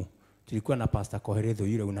tuliwekewa sumu. Tulikuwa na Pastor Koheredho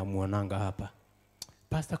yule unamuonanga hapa.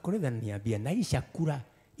 Pastor Koheredho ananiambia na hii chakula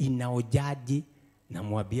inaojaji, na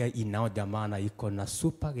mwambia inaoja maana iko na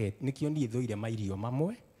supergate. Nikioni hizo ile mairio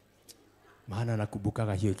mamwe, maana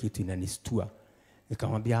nakumbukaga hiyo kitu inanistua.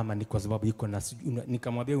 Nikamwambia ama ni kwa sababu iko na,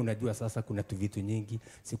 nikamwambia unajua sasa kuna tu vitu nyingi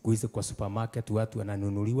siku hizi kwa supermarket watu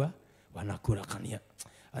wananunuliwa wanakula kania.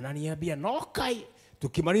 Ananiambia nokai.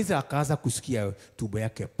 Tukimaliza akaanza kusikia tumbo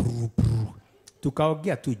yake pru pru.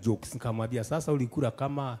 Tukaongea tu jokes. Nikamwambia sasa ulikula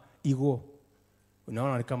kama igo.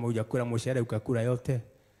 Unaona ni kama hujakula mshahara ukakula yote.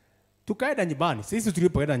 Tukaenda nyumbani. Sisi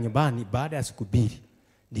tulipoenda nyumbani baada ya siku 2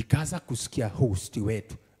 nikaanza kusikia host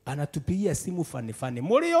wetu anatupigia simu fani.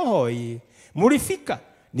 Mulio hoi. Mulifika.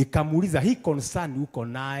 Nikamuuliza hii concern uko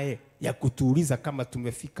naye ya kutuuliza kama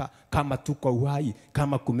tumefika, kama tuko uhai,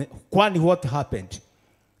 kama kwani what happened?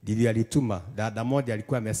 Ndivyo alituma. Dada moja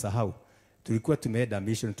alikuwa amesahau. Tulikuwa tumeenda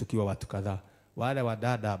mission tukiwa watu kadhaa. Wale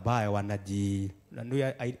wadada baya wanaji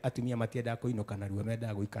ndio atumia matiada yako ino kana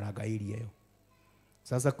ruomeda guikaraga area hiyo.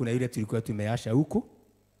 Sasa kuna yule tulikuwa tumeasha huku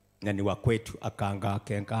na ni wa kwetu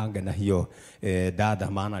akaange na hiyo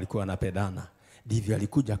dada maana alikuwa anapendana. Ndivyo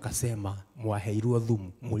alikuja akasema mwaheirwo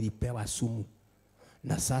thumu, mulipewa sumu.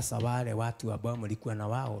 Na sasa wale watu ambao mlikuwa na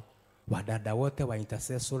wao wadada wote wa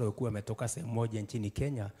intercessor walikuwa wametoka sehemu moja nchini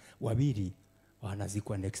Kenya, 2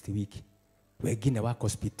 wanazikwa next week. Wengine wako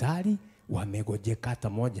hospitali wamegojeka, hata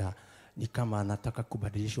moja ni kama anataka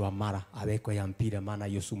kubadilishwa mara awekwe ya mpira maana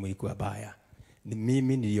hiyo sumu ilikuwa baya. Ni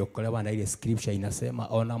mimi niliokolewa na ile scripture inasema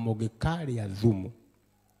ona mogekali ya dhumu.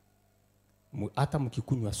 Hata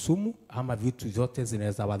mkikunywa sumu ama vitu zote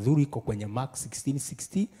zinaweza wadhuru, iko kwenye Mark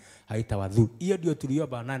 16:60 haitawadhuru. Hiyo ndio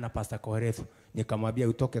tuliomba naye na Pastor Koheredho. Nikamwambia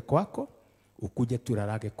utoke kwako ukuje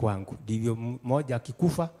tulalage kwangu. Ndivyo mmoja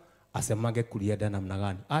akikufa asemage kulienda namna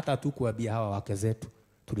gani. Hata tukuambia hawa wake zetu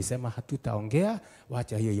tulisema hatutaongea,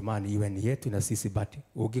 wacha hiyo imani iwe ni yetu na sisi bati.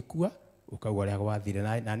 Ungekuwa ukaualia wathire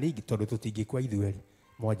na nigi tondu tutingikuwa ithueri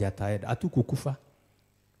moja ataenda atukukufa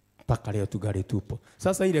mpaka leo tugari tupo.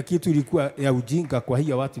 Sasa ile kitu ilikuwa ya ujinga kwa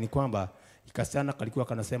hiyo watu ni kwamba ikasiana kalikuwa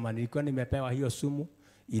kanasema nilikuwa nimepewa hiyo sumu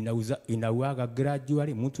inauaga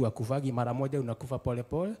gradually, mtu akufagi mara moja unakufa pole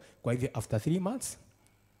pole. Kwa hivyo after 3 months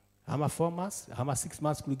ama 4 months ama 6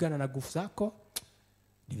 months kulingana na nguvu zako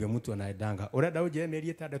ndivyo mtu anaedanga. Urenda uje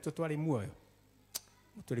miezi 3 twali muoyo.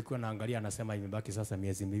 Mtu alikuwa anaangalia anasema imebaki sasa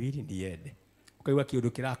miezi 2 ndiende. Kwa hiyo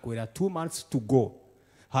kiudu kirakwira 2 months to go.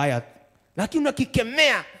 Haya, lakini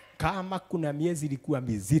unakikemea kama kuna miezi ilikuwa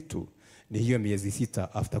mizito ni hiyo miezi 6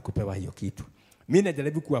 after kupewa hiyo kitu. Mimi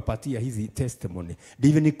najaribu kuwapatia hizi testimony.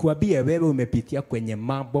 Ndivyo nikuambia wewe umepitia kwenye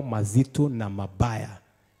mambo mazito na mabaya,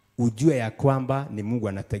 ujue ya kwamba ni Mungu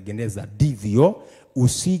anatengeneza. Ndivyo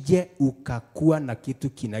usije ukakuwa na kitu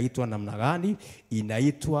kinaitwa namna gani,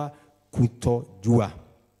 inaitwa kutojua.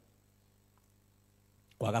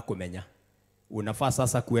 Kwaga kumenya. Unafaa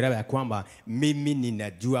sasa kuelewa ya kwamba mimi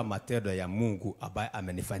ninajua matendo ya Mungu ambaye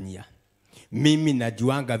amenifanyia. Mimi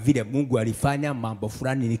najuanga vile Mungu alifanya mambo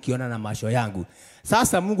fulani nikiona na macho yangu.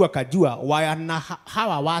 Sasa Mungu akajua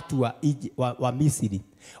hawa watu wa Misri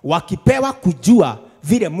wakipewa kujua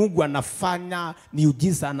vile Mungu anafanya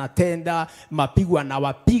miujiza, anatenda mapigo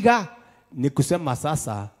anawapiga, ni kusema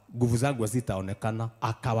sasa nguvu zangu zitaonekana.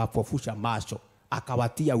 Akawapofusha macho,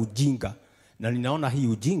 akawatia ujinga. Na ninaona hii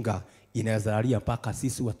ujinga inazalia mpaka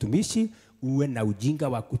sisi watumishi uwe na ujinga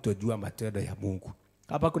wa kutojua matendo ya Mungu.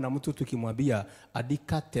 Hapa kuna mtu tukimwambia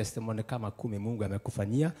andika testimony kama 10 Mungu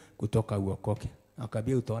amekufanyia kutoka uokoke,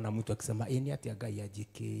 akabia utaona mtu akisema ni ati Ngai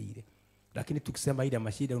ajikeire. Lakini tukisema ile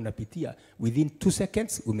mashida unapitia within 2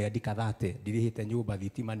 seconds umeandika 30 dilihite nyumba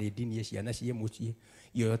thitima ni dini yeshi na shie muchie,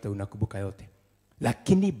 hiyo yote unakumbuka yote.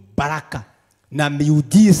 Lakini baraka na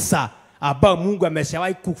miujiza ambao Mungu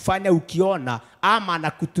ameshawahi kufanya ukiona ama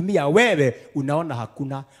anakutumia wewe unaona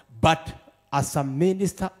hakuna. But as a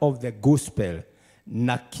minister of the gospel,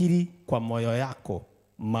 nakiri kwa moyo yako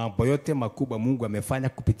mambo yote makubwa Mungu amefanya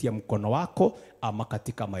kupitia mkono wako ama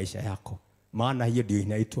katika maisha yako. Maana hiyo ndio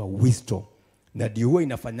inaitwa wisdom. Na ndio huwa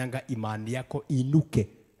inafanyanga imani yako inuke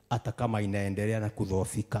hata kama inaendelea na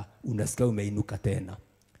kudhoofika. Unasikia umeinuka tena.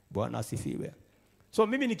 Bwana asifiwe. So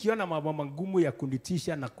mimi nikiona mambo magumu ya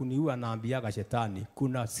kunitisha na kuniua naambiaga shetani,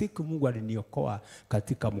 kuna siku Mungu aliniokoa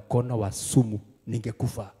katika mkono wa sumu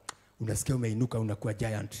ningekufa. Unasikia umeinuka unakuwa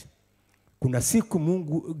giant. Kuna siku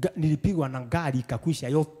Mungu nilipigwa na gari ikakwisha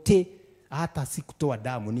yote, hata sikutoa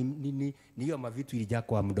damu, ni hiyo mavitu ilijaa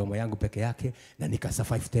kwa mdomo yangu peke yake na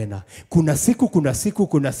nikasurvive tena. Kuna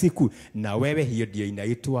siku na wewe, hiyo ndio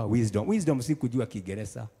inaitwa wisdom. Wisdom si kujua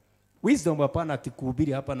Kiingereza. Wisdom hapana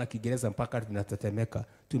tikuhubiri hapa na Kiingereza mpaka tunatetemeka.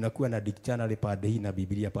 Tunakuwa na dictionary pande hii na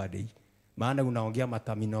Biblia pande hii. Maana unaongea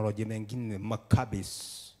terminology mengine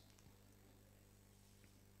makabis.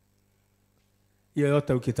 Hiyo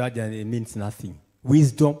yote ukitaja it means nothing.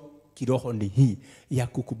 Wisdom kiroho ni hii ya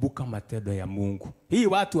kukumbuka matendo ya Mungu. Hii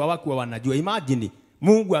watu hawakuwa wanajua. Imagine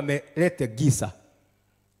Mungu ameleta giza.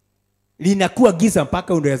 Linakuwa giza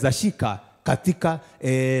mpaka unaweza shika katika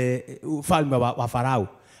ufalme wa Farao.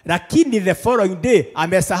 Lakini the following day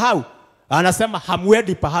amesahau. Anasema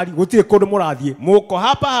hamwendi pahali, wote kodo muradhie. Muko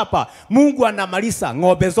hapa. Mungu anamaliza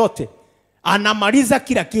ng'ombe zote. Anamaliza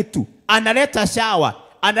kila kitu. Analeta shawa,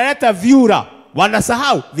 analeta vyura.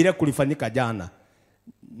 Wanasahau vile kulifanyika jana.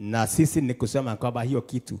 Na sisi ni kusema kwamba hiyo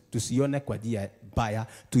kitu tusione kwa njia mbaya,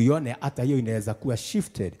 tuione hata hiyo inaweza kuwa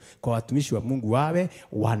shifted kwa watumishi wa Mungu wawe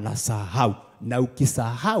wanasahau. Na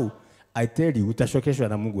ukisahau, I tell you, utashokeshwa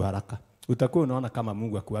na Mungu haraka. Utakuwa unaona kama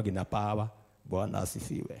Mungu hakuagi na power. Bwana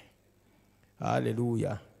asifiwe.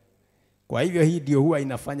 Haleluya. Kwa hivyo hii ndio huwa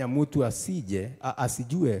inafanya mtu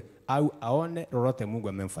asijue au aone lolote Mungu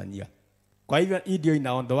amemfanyia. Kwa hivyo hii ndio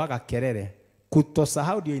inaondoaga kelele.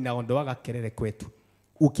 Kutosahau ndio inaondoaga kelele kwetu.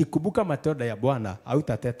 Ukikumbuka matendo ya Bwana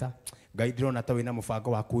hautateta. Gaidro na tawe na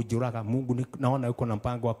mpango wa kujuraga. Mungu naona uko na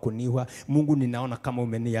mpango wa kuniua. Mungu ninaona kama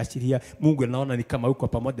umeniashiria. Mungu naona ni kama uko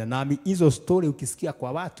pamoja nami. Hizo story ukisikia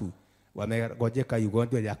kwa watu wamegojeka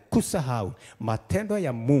ugonjwa ya kusahau matendo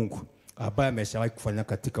ya Mungu ambayo ameshawahi kufanya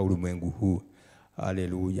katika ulimwengu huu.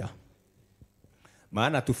 Haleluya.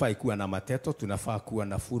 Maana tufai kuwa na mateto, tunafaa kuwa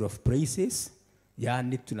na full of praises.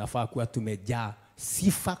 Yani tunafaa kuwa tumejaa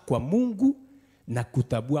sifa kwa Mungu na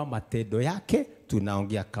kutabua matendo yake.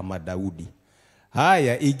 Tunaongea kama Daudi.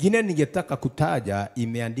 Haya, ingine ningetaka kutaja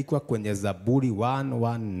imeandikwa kwenye Zaburi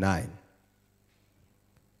 119.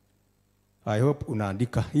 I hope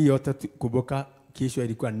unaandika. Hii yote kumbuka kisho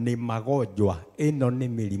ilikuwa ni magonjwa, eno ni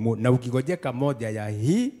milimu. Na ukigojeka moja ya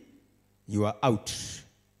hii, you are out.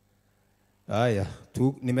 Haya,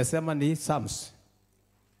 nimesema ni Psalms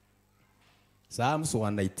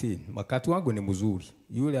 119. Wakati wangu ni mzuri.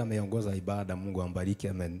 Yule ameongoza ibada, Mungu ambariki,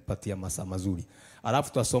 amenipatia masaa mazuri. Alafu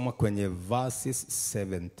tutasoma kwenye verses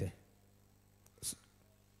 70.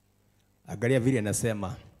 Angalia vile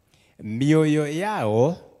anasema, mioyo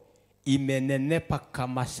yao imenenepa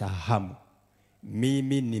kama shahamu.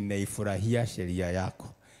 Mimi nimeifurahia sheria yako.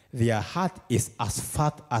 Their heart is as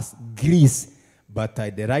fat as grease, but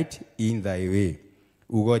I delight in thy way.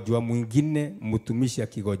 Ugonjwa mwingine mtumishi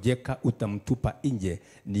akigojeka utamtupa nje,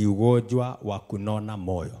 ni ugonjwa wa kunona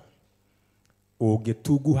moyo.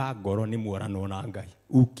 Ugetuguha ngoro ni muorano na Ngai.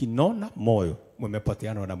 Ukinona moyo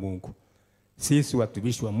mmepoteana na Mungu. Sisi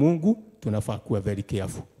watumishi wa Mungu tunafaa kuwa very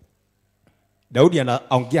careful. Daudi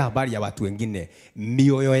anaongea habari ya watu wengine,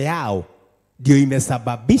 mioyo yao ndio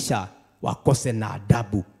imesababisha wakose na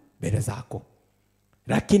adabu mbele zako.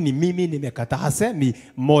 Lakini mimi nimekataa. Hasemi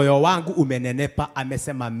moyo wangu umenenepa,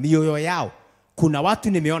 amesema mioyo yao. Kuna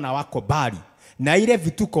watu nimeona wako bali na ile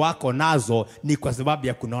vituko wako nazo ni kwa sababu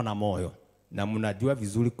ya kunona moyo. Na mnajua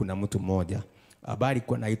vizuri kuna mtu mmoja habari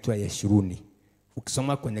kwa naitwa Yeshuruni.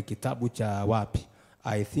 Ukisoma kwenye kitabu cha wapi,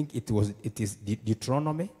 I think it is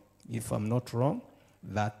Deuteronomy, if I'm not wrong,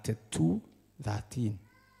 32:13.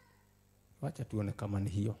 Wacha tuone kama ni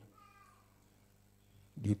hiyo.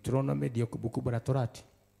 Deuteronomy ndio kumbukumbu la Torati.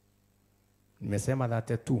 Nimesema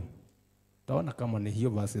 32. Taona kama ni hiyo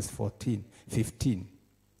verses 15.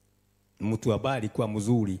 Mtu habari alikuwa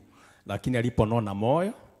mzuri, lakini aliponona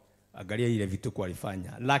moyo, angalia ile vituko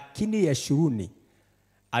alifanya. Lakini Yeshuruni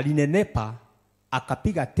alinenepa,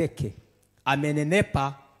 akapiga teke.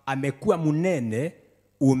 Amenenepa, amekuwa munene,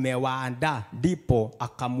 umewaanda, ndipo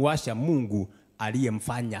akamwasha Mungu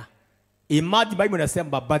aliyemfanya. Imagine Bible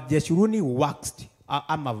inasema, but Yeshuruni waxed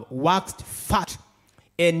fat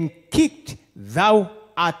and kicked thou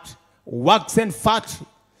at waxen fat.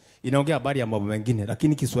 Inaongea habari ya mambo mengine,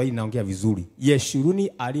 lakini Kiswahili inaongea vizuri. Yeshuruni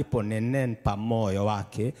aliponenepa moyo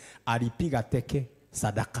wake, alipiga teke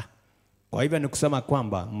sadaka. Kwa hivyo ni kusema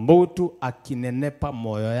kwamba mtu akinenepa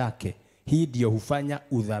moyo yake, hii ndio hufanya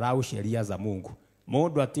udharau sheria za Mungu.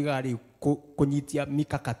 Mungu atigari kunyitia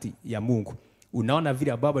mikakati ya Mungu. Unaona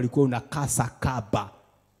vile baba alikuwa unakasa kaba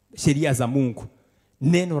sheria za Mungu.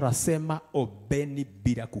 Neno rasema obeni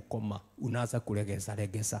bila kukoma. Unaanza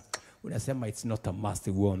kulegeza. Unasema it's not a must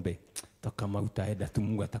uombe. Kama utaenda tu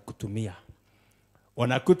Mungu atakutumia.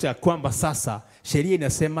 Unakuta kwamba sasa sheria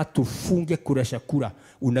inasema tufunge kula chakula.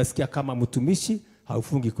 Unasikia kama mtumishi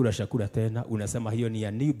haufungi kula chakula tena, unasema hiyo ni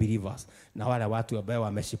ya new believers. Na wale watu ambao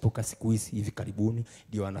wameshipuka siku hizi hivi karibuni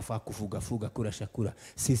ndio wanafaa kufuga kula chakula.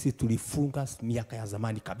 Sisi tulifunga miaka ya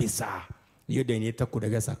zamani kabisa. Hiyo ndio inaitwa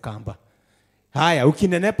kuregeza kamba. Haya,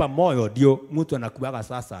 ukinenepa moyo ndio mtu anakuaga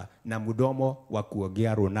sasa na mdomo wa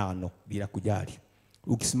kuongea ronano bila kujali.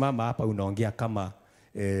 Ukisimama hapa unaongea kama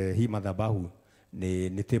hii madhabahu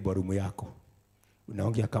ni table room yako.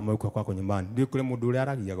 Unaongea kama uko kwako nyumbani. Ndio kule mtu ule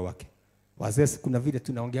aragia kwake. Wazee kuna vile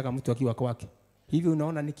tunaongea kama mtu akiwa kwake. Hivi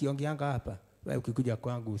unaona nikiongeanga hapa, wewe ukikuja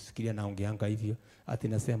kwangu usikilia naongeanga hivyo. Ati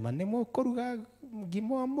nasema ni mukoruga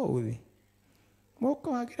mgimo mothi.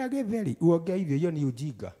 Moko agira getheri, uongea hivyo, hiyo ni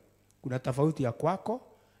ujinga. Kuna tofauti ya kwako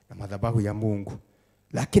na madhabahu ya Mungu.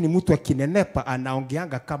 Lakini mtu akinenepa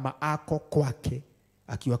anaongeanga kama ako kwake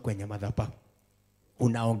akiwa kwenye madhabahu.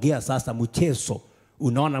 Unaongea sasa mchezo.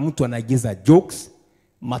 Unaona mtu anaigiza jokes,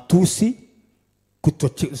 matusi,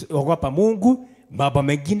 kutogopa Mungu, mambo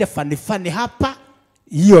mengine fani hapa.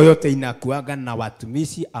 Hiyo yote inakuaga na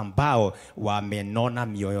watumishi ambao wamenona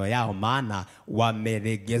mioyo yao, maana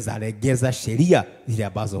wameregeza sheria zile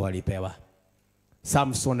ambazo walipewa.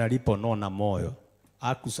 Samson aliponona moyo,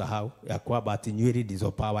 hakusahau ya kwamba ati nywele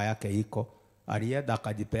ndizo power yake iko. Alienda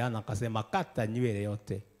akajipeana akasema kata nywele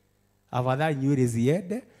yote. Afadhali nywele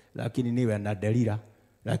ziende lakini niwe na Delila.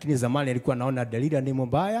 Lakini zamani alikuwa naona Delila ni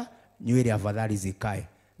mbaya, nywele afadhali zikae.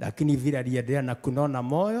 Lakini vile aliendelea na kunona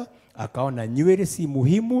moyo, akaona nywele si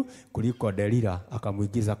muhimu kuliko Delila,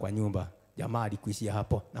 akamuigiza kwa nyumba. Jamaa alikuishia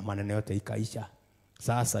hapo na maneno yote ikaisha.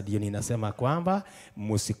 Sasa ndio ninasema kwamba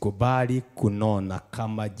msikubali kunona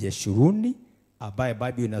kama Jeshuruni ambaye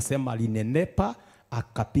Biblia inasema alinenepa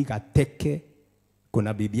akapiga teke.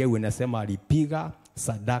 Kuna Biblia inasema alipiga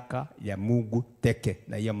sadaka ya Mungu teke,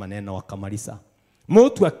 na hiyo maneno wakamaliza.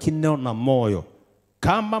 Mtu akinona moyo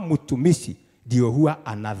kama mtumishi ndio huwa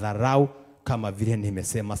anadharau kama vile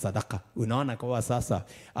nimesema sadaka. Unaona kwa sasa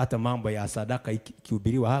hata mambo ya sadaka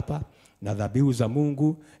ikihubiriwa hapa na dhabihu za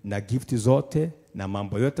Mungu na gift zote na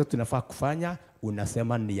mambo yote tunafaa kufanya,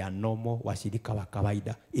 unasema ni ya nomo washirika wa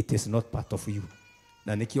kawaida. It is not part of you.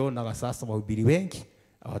 Na nikiona sasa wahubiri wengi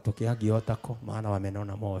hawatokeagi hotako maana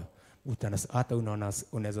wamenona moyo. Hata unaona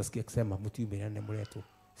unaweza sikia kusema mtu yumerene mletu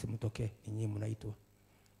simtoke ninyi mnaitwa.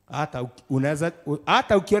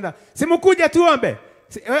 Hata ukiona simkuja tuombe.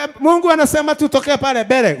 Mungu anasema tutoke pale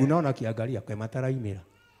mbele. Unaona kiangalia kwa matara imira.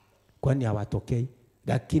 Kwani hawatokei?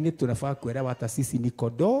 Lakini tunafaa kuelewa hata sisi ni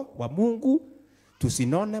kondoo wa Mungu.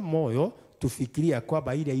 Tusinone moyo, tufikiria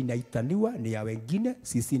kwamba ile inaitaniwa ni ya wengine,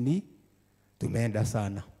 sisi ni tumeenda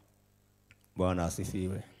sana. Bwana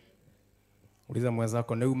asifiwe. Uliza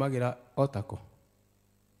mwenzako na umagira otako.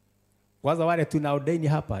 Kwanza wale tunaordaini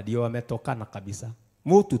hapa ndio wametokana kabisa.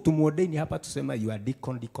 Mtu tumuordaini hapa tusema you are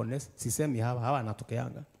deacon, deaconess. Sisemi hawa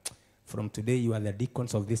anatokeanga. From today you are the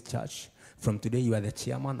deacons of this church. From today you are the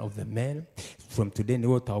chairman of the men. From today ni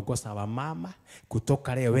wewe utaongoza wa mama.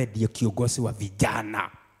 Kutoka leo wewe ndio kiongozi wa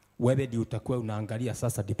vijana. Wewe ndio utakuwa unaangalia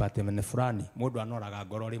sasa department fulani. Mmoja anoraga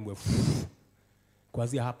ngoro rimwe.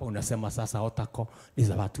 Kwanza hapa unasema sasa otako ni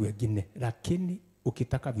za watu wengine. Lakini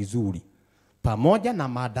ukitaka vizuri pamoja na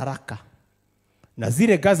madaraka na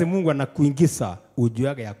zile gazi Mungu anakuingiza,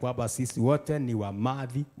 ujuage ya kwamba sisi wote ni wa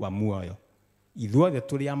madhi wa muoyo. Ithuothe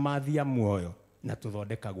tuli ya madhi ya muoyo na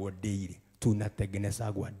tuthondekagwo daily,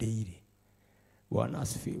 tunatengenezagwa daily. Bwana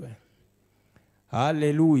asifiwe.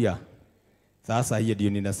 Haleluya. Sasa hiyo ndio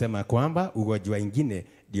ninasema kwamba ugonjwa mwingine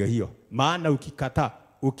ndio hiyo. Maana ukikataa,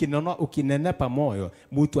 ukinenepa moyo,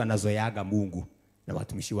 mtu anazoeaga Mungu na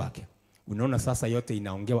watumishi wake. Unaona sasa yote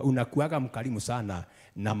inaongewa, unakuaga mkarimu sana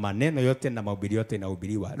na maneno yote na mahubiri yote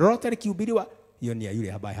inahubiriwa. Lolote likihubiriwa, hiyo ni ya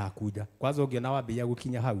yule ambaye hakuja. Kwanza ungeona wapi ya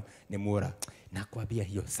kukinya hau ni mura. Nakwambia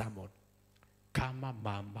hiyo sermon kama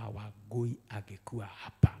mama wa Ngui angekuwa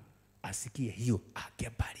hapa asikie hiyo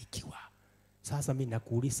angebarikiwa. Sasa mimi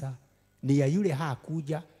nakuuliza ni ya yule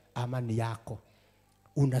hakuja ama ni yako?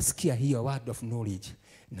 Unasikia hiyo word of knowledge.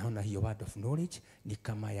 Naona hiyo word of knowledge ni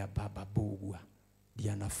kama ya Baba Bugwa.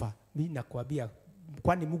 Dianafa. Mimi nakwambia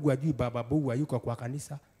kwani Mungu ajui Baba Bugwa yuko kwa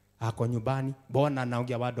kanisa? Ako nyumbani. Mbona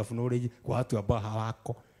anaongea word of knowledge kwa watu ambao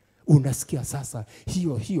hawako? Unasikia sasa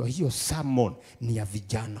hiyo sermon ni ya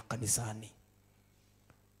vijana kanisani.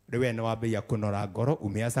 Wewe na wabe ya kunora ngoro,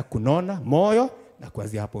 umeanza kunona moyo na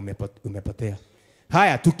kuanzia hapo umepotea.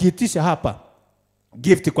 Haya, tukiitisha hapa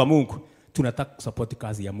gift kwa Mungu, tunataka kusupport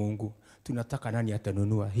kazi ya Mungu. Tunataka nani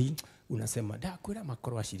atanunua hii? Unasema da kwira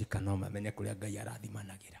makoro wa shirika noma menye kuria Ngai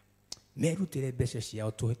arathimanagira. Merutire mbeca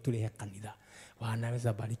ciao tule kanitha.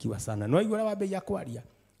 Wanaweza barikiwa sana. No igora wabe ya kwaria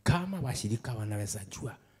kama washirika wanaweza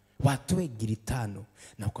jua. Watoe 5,000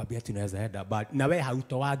 na ukwambia tunaweza enda bali na wewe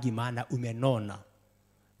hautowagi maana umenona.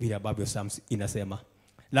 vile ambavyo Psalms inasema.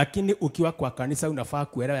 Lakini ukiwa kwa kanisa unafaa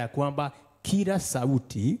kuelewa ya kwamba kila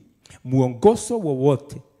sauti, muongozo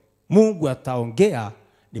wowote Mungu ataongea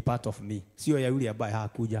ni part of me. Sio ya yule ambaye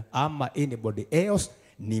hakuja ama anybody else,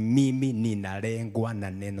 ni mimi ninalengwa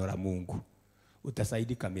na neno la Mungu.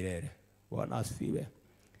 Utasaidika milele. Bwana asifiwe.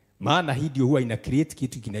 Maana hii ndio huwa ina create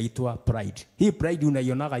kitu kinaitwa pride. Hii pride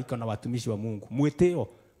unaionaga iko na watumishi wa Mungu.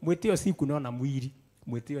 Mweteo si kunaona mwili,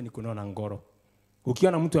 mweteo ni kunaona ngoro.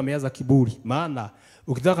 Ukiona mtu ameanza kiburi, maana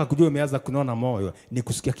ukitaka kujua ameanza kunaona moyo ni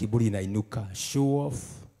kusikia kiburi inainuka. Show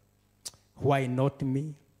off. Why not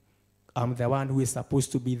me? I'm the one who is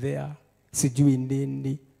supposed to be there. Sijui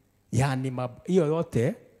nini. Yani hiyo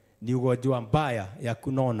yote ni ugonjwa mbaya ya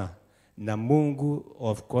kunona. Na Mungu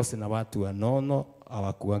of course na watu wanono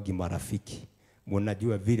hawakuangi marafiki.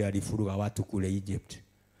 Mnajua vile alifuruga watu kule Egypt.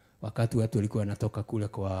 Wakati watu walikuwa wanatoka kule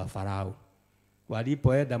kwa Farao.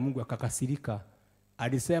 Walipoenda Mungu akakasirika.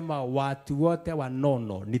 Alisema watu wote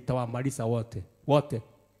wanono nitawamaliza wote. Wote.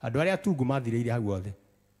 Andũ arĩa atungu mathirĩire hau othe.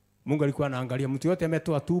 Mungu alikuwa anaangalia mtu yote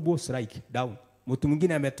ametoa tubo strike down. Mtu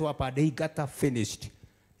mwingine ametoa pande hii gata finished.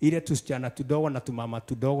 Ile tusichana tudogo na tumama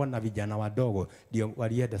tudogo na vijana wadogo ndio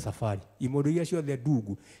walienda safari. Imuruia ciothe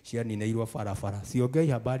ndugu cianinĩirwo barabara. Siongei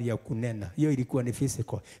habari ya kunena. Hiyo ilikuwa ni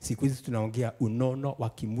physical. Siku hizi tunaongea unono wa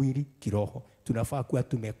kimwili kiroho. Tunafaa kuwa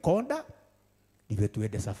tumekonda ndivyo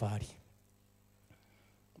tuende safari.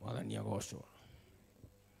 Mwathani agocwo.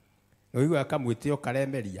 Noiwa kamwitio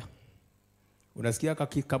karemeria. Unasikia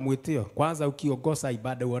kamwitio kwanza ukiongoza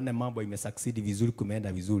ibada uone mambo imesucceed vizuri,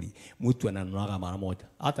 kumeenda vizuri, mtu ananonaga mara moja.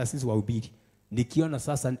 Hata sisi wahubiri nikiona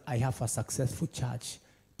sasa I have a successful church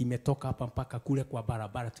imetoka hapa mpaka kule kwa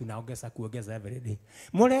barabara kuongeza every day.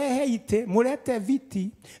 Mulete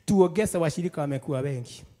viti tuongeze, washirika wamekuwa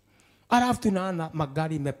wengi. Alafu tunaona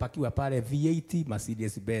magari imepakiwa pale V8,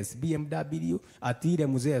 Mercedes Benz, BMW, atire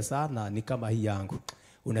mzee sana ni kama hii yangu.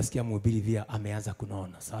 Unasikia mhubiri via ameanza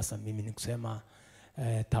kunaona. Sasa mimi nikusema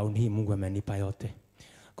town hii Mungu amenipa yote.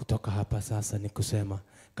 Kutoka hapa sasa nikusema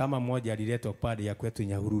kama mmoja aliletwa pale ya kwetu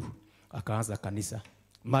Nyahururu akaanza kanisa.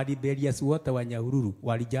 Maribelias wote wa Nyahururu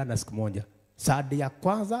walijana siku moja. Sunday ya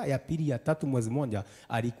kwanza, ya pili, ya tatu mwezi moja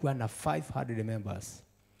alikuwa na 500 members.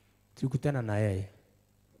 Tulikutana na yeye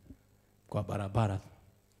kwa barabara.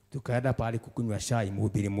 Tukaenda pale kukunywa chai,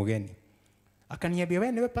 mhubiri mgeni. Akaniambia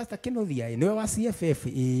wewe niwe Pastor Kinuthia, niwe wa CFF.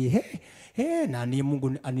 Na ni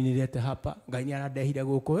Mungu aninilete hapa. Ngai anadehira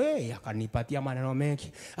guko. Akanipatia maneno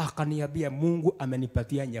mengi. Akaniambia Mungu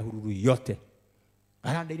amenipatia Nyahururu yote.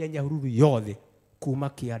 Anadehira Nyahururu yote. Kuma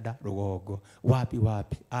Kianda Rugongo. Wapi.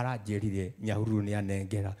 Arajerire Nyahururu ni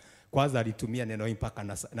anengera. Kwanza alitumia neno impaka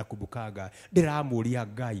na kubukaga. Ndiramuria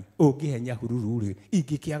Ngai, ungihe Nyahururu ri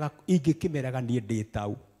ingikimeraga nie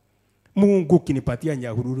nditau. Mungu kinipatia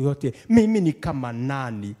Nyahururu yote, mimi ni kama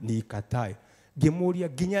nani nikatae? Ngimuria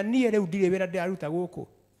nginya nie leo ndire wera ndaruta guko.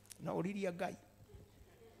 Na uriria Ngai.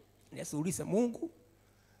 Nisuulize Mungu.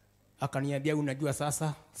 Akaniambia unajua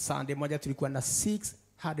sasa Sunday moja tulikuwa na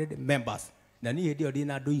 600 members. Na niye ndio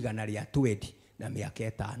ndina andu 120 na miaka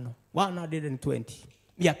 5. 120.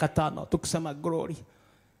 Miaka 5 tukisema glory.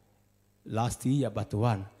 Last year but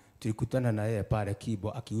one tulikutana na yeye pale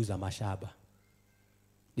Kibo akiuza mashamba.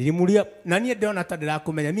 Nilimulia nani ndio nataka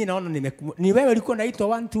kumenya mimi naona ni wewe ulikuwa naitwa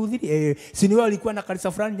 1 2 3 si ni wewe ulikuwa na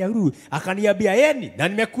kanisa fulani Nyahururu. Akaniambia yeni na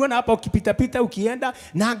nimekuona hapa ukipita ukienda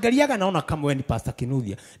na angaliaga naona kama wewe ni Pastor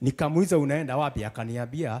Kinuthia. Nikamuuliza unaenda wapi?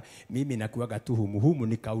 Akaniambia mimi nakuaga tu humu.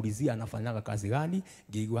 Nikaulizia anafanyaga kazi gani?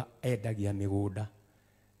 Ngigwa endagia migunda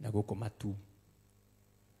na guko matu.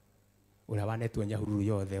 Ulawanetwa Nyahururu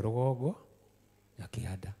yothe Rugongo na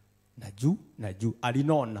Kianda. Na juu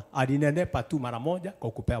alinona, alinenepa tu mara moja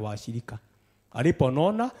kwa kupea washirika.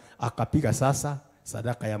 Aliponona akapiga sasa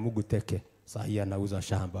sadaka ya Mungu teke. Sasa anauza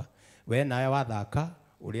shamba. Wewe naye wathaka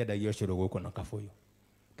ulienda gioshoro guko na kafuyo.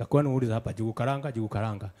 Takuwa nuuliza hapa jugu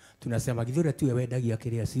karanga. Tunasema githura tu wewe dagia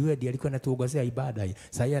kiria si wewe ndiye alikuwa anatuongozea ibada hii.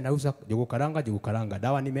 Sasa anauza jugu karanga.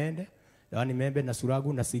 Dawa ni membe na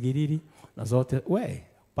suragu na sigiriri na zote we.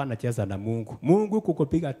 Pana cheza na Mungu. Mungu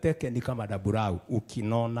kukupiga teke ni kama daburau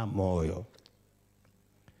ukinona moyo.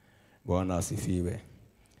 Bwana asifiwe.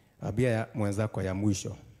 Abia ya mwenzako ya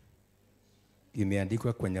mwisho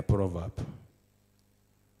imeandikwa kwenye proverb.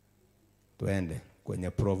 Tuende kwenye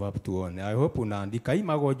proverb tuone. I hope unaandika hii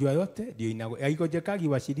magonjwa yote ndio haigojekagi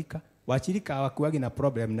washirika. Washirika hawakuagi na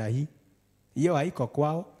problem na hii. Hiyo haiko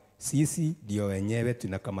kwao. Sisi ndio wenyewe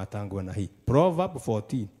tunakamatangwa na hii. Proverb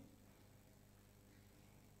 14.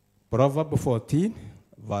 Proverb 14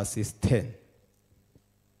 verses 10.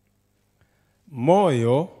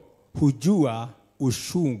 Moyo hujua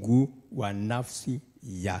ushungu wa nafsi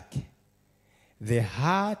yake. The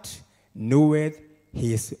heart knoweth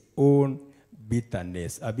his own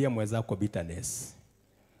bitterness. Abia mwenzako bitterness.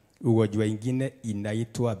 Ugonjwa ingine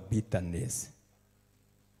inaitwa bitterness.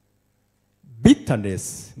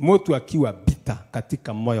 Bitterness, mtu akiwa bitter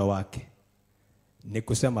katika moyo wake, ni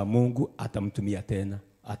kusema Mungu atamtumia tena,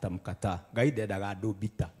 atamkataa. Gaide dagado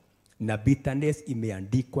bitter. Na bitterness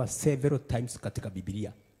imeandikwa several times katika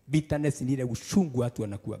Biblia. Bitterness ni ile ushungu watu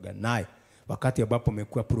wanakuwa naye wakati ambapo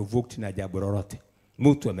umekuwa provoked na jambo lolote.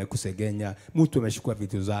 Mtu amekusegenya, mtu ameshukua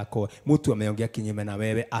vitu zako, mtu ameongea kinyume na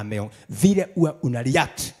wewe, vile una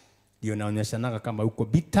react. Ndio naonyeshana kama uko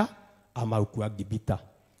bitter ama uko bitter.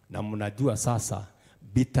 Na mnajua sasa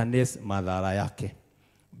bitterness madhara yake.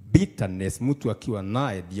 Bitterness mtu akiwa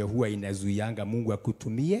naye ndio huwa inazuianga Mungu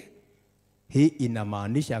akutumie. Hii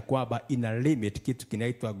inamaanisha kwamba ina limit kitu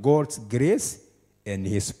kinaitwa God's grace and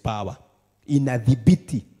his power.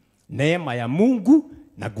 Inadhibiti neema ya Mungu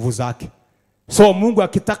na nguvu zake. So Mungu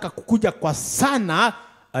akitaka kukuja kwa sana,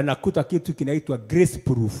 anakuta kitu kinaitwa grace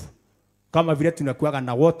proof. Kama vile tunakuwa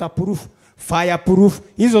na waterproof, fireproof,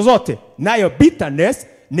 hizo zote. Nayo bitterness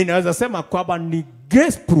ninaweza sema kwamba ni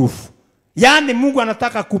grace proof. Yaani Mungu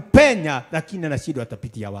anataka kupenya, lakini anashindwa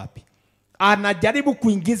atapitia wapi. Anajaribu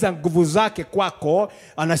kuingiza nguvu zake kwako,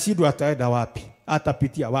 anashindwa ataenda wapi,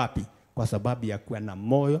 atapitia wapi, kwa sababu ya kuwa na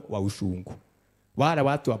moyo wa ushungu. Wale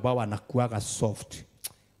watu ambao wanakuaga soft,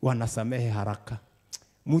 wanasamehe haraka.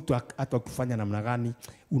 Mtu hata kufanya namna gani,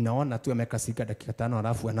 unaona tu amekasika dakika 5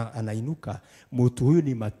 alafu anainuka. Mtu huyu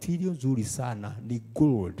ni material nzuri sana, ni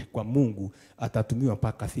gold kwa Mungu, atatumiwa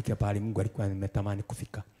mpaka afike pale Mungu alikuwa ametamani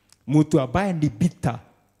kufika. Mtu ambaye ni bitter,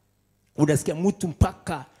 unasikia mtu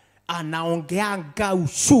mpaka anaongeanga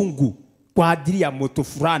ushungu kwa ajili ya mtu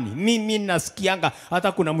fulani. Mimi nasikianga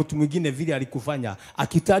hata kuna mtu mwingine vile alikufanya,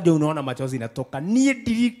 akitaja unaona machozi yanatoka.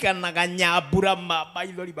 Nidirika na ganyabura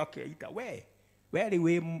mabailo libakeita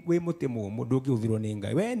we mutemo mudoge udhiro ninga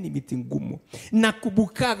we ni miti ngumu.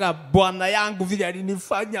 Nakubukaga bwana yangu vile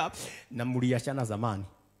alinifanya, na mliachana zamani.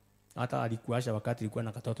 Hata alikuasha wakati alikuwa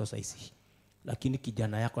na katoto saisi. Lakini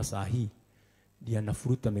kijana yako saa hii ndiye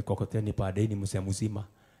anafuruta mikokoteni padeni mzima.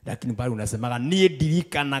 Lakini bado unasemaga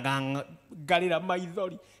nidirika na galira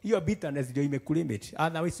maithori. Hiyo bitterness ndio imekulimit.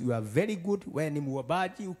 Otherwise you are very good, wewe ni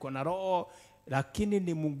muombaji, uko na roho, lakini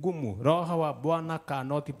ni mgumu. Roho wa Bwana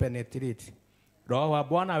cannot penetrate. Roho wa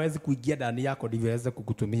Bwana hawezi kuingia ndani yako ndivyo aweze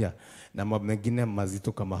kukutumia na mambo mengine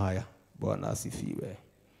mazito kama haya. Bwana asifiwe.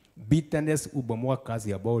 Bitterness ubomoa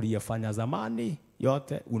kazi ambayo uliyofanya zamani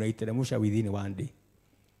yote, unaiteremsha within one day.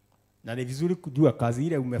 Na ni vizuri kujua kazi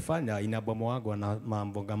ile umefanya inabomoagwa na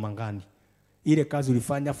mambo gani. Ile kazi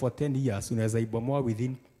ulifanya for 10 years unaweza ibomoa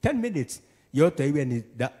within 10 minutes. Yote iwe ni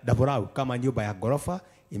daborau kama nyumba ya gorofa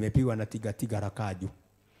imepigwa na tiga rakaju.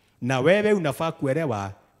 Na wewe unafaa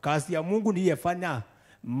kuelewa kazi ya Mungu niliyefanya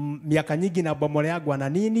miaka nyingi na bomoleagwa na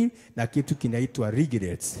nini, na kitu kinaitwa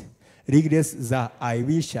regrets. Regrets za I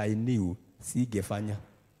wish I knew singefanya.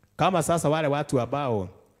 Kama sasa wale watu ambao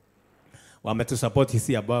wametusupport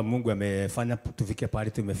hisi ambao Mungu amefanya tufike pale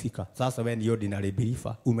tumefika. Sasa wewe ni ordinary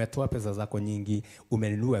believer, umetoa pesa zako nyingi,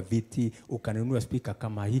 umenunua viti, ukanunua speaker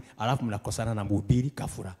kama hii, alafu mnakosana na mhubiri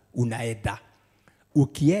kafura. Unaenda.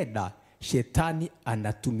 Ukienda, shetani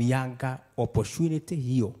anatumianga opportunity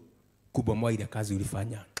hiyo kubomoa ile kazi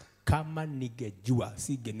ulifanya. Kama ningejua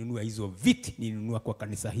singenunua hizo viti nilinunua kwa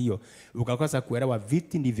kanisa hiyo. Ukakosa kuelewa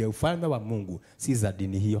viti ni vya ufalme wa Mungu, si za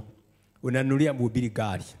dini hiyo. Unanunulia mhubiri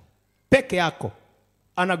gari peke yako,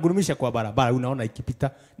 anagurumisha kwa barabara, unaona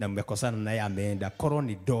ikipita na mmekosana naye ameenda.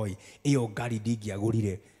 Koroni doi, hiyo gari digi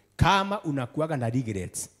agurire. Kama unakuaga na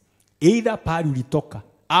regrets, either pali ulitoka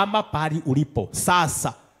ama pali ulipo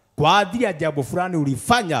sasa, kwa ajili ya jambo fulani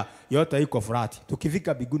ulifanya, yote iko flat.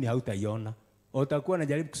 Tukifika biguni hautaiona. Utakuwa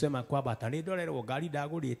unajaribu kusema kwamba atanidolero gari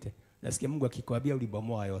dagurite. Nasikia Mungu akikwambia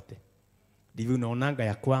ulibomoa yote. Ndivyo unaonanga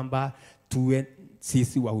ya kwamba tuwe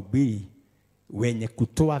sisi wahubiri wenye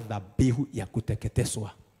kutoa dhabihu ya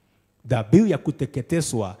kuteketezwa. Dhabihu ya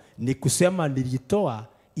kuteketezwa ni kusema nilitoa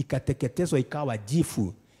ikateketezwa ikawa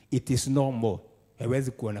jifu. It is normal.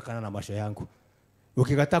 Haiwezi kuonekana na macho yangu.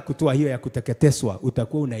 Ukikataa kutoa hiyo ya kuteketezwa,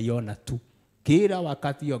 utakuwa unaiona tu. Kila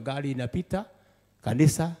wakati hiyo gari inapita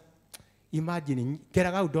kanisa, imagine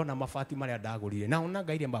keraga udona mafati mali adagulile.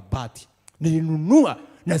 Naonaga ile mabati nilinunua,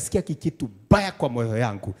 nasikia kitu baya kwa moyo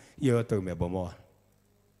yangu, hiyo yote umebomoa.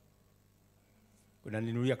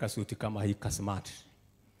 Unaninulia kasuti kama hii kasmart,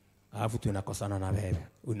 alafu tunakosana na wewe.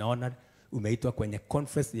 Unaona umeitwa kwenye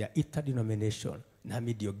conference ya interdenomination, na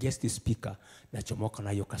mimi ndio guest speaker, na chomoka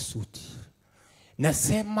na hiyo kasuti.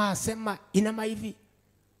 Nasema ina hivi.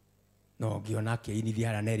 No gionake ini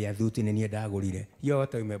viara neri ya dhuti ni ndagulile. Hiyo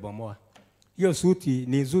yote umebomoa. hiyo suti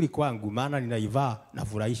ni nzuri kwangu, maana ninaivaa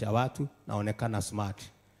nafurahisha watu, naonekana smart.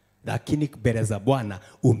 Lakini mbele za Bwana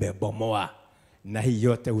umebomoa. Na hii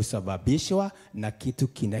yote husababishwa na kitu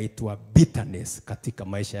kinaitwa bitterness katika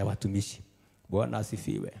maisha ya watumishi. Bwana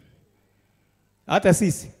asifiwe. Hata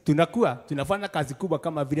sisi tunafanya kazi kubwa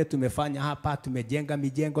kama vile tumefanya hapa, tumejenga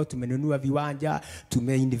mijengo, tumenunua viwanja,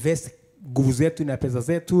 tumeinvest nguvu zetu na pesa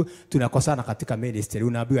zetu, tunakosana katika ministry.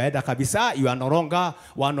 Unaambiwa eda kabisa, you are no longer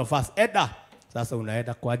one of us. Eda. Sasa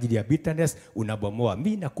unaenda kwa ajili ya bitterness, unabomoa.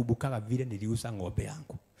 Mimi nakumbuka vile niliuza ng'ombe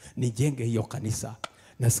yangu nijenge hiyo kanisa.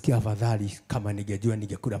 Nasikia afadhali kama ningejua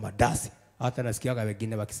ningekula madasi. Hata nasikia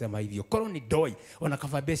wengine wakisema hivyo, koroni doi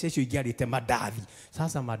wanakafabesha hiyo igialite madathi.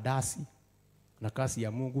 Sasa madasi na kasi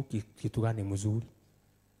ya Mungu kitu gani mzuri?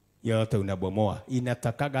 Yote unabomoa.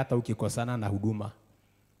 Inatakaga hata ukikosana na huduma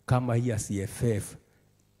kama hii ya CFF,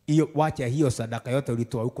 hiyo wacha hiyo sadaka yote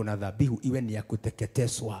ulitoa huko na dhabihu iwe ni ya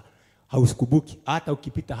kuteketezwa. Hausikumbuki. Hata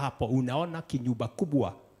ukipita hapo unaona kinyumba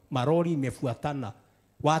kubwa, maroli imefuatana,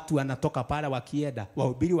 watu wanatoka pale wakienda,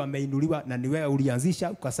 wahubiri wameinuliwa, na ni wewe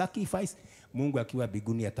ulianzisha ukasacrifice. Mungu akiwa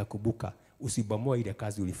mbinguni atakubuka. Usibomoe ile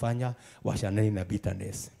kazi ulifanya. Washaneni na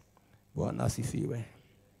bitterness. Bwana asifiwe.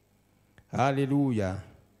 Haleluya.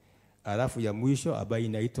 Alafu ya mwisho ambayo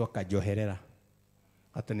inaitwa kajoherera.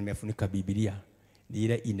 Hata nimefunika Biblia. Ni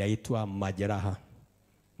ile inaitwa majeraha.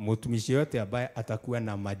 Mtumishi yote ambaye atakuwa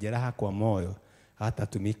na majeraha kwa moyo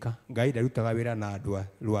hatatumika. Ngai ndarutaga wĩra na andũ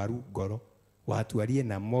rwaru ngoro. Watu walio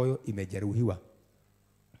na moyo imejeruhiwa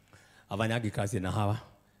hafanyangi kazi na hawa.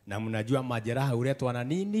 Na mnajua majeraha huletwa na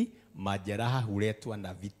nini? Majeraha huletwa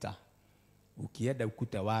na vita. Ukienda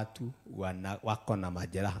ukuta watu wako na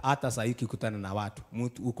majeraha. Hata sasa ukikutana na watu,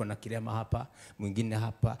 mtu uko na kilema hapa, mwingine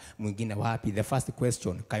hapa, mwingine wapi, the first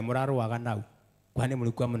question, kaimuraro waganau, kwani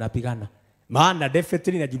mlikuwa mnapigana? Maana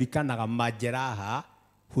definitely inajulikana majeraha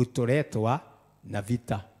hutoletwa na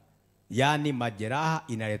vita. Yani majeraha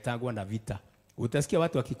inaletangwa na vita. Utasikia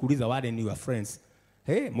watu wakikuuliza wale ni your friends,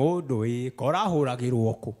 hey modo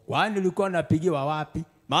korahuragirwo ko, kwani ulikuwa unapigiwa wapi?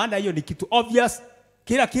 Maana hiyo ni kitu obvious.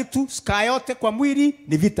 Kila kitu sky yote kwa mwili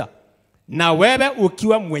ni vita. Na wewe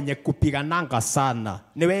ukiwa mwenye kupigananga sana,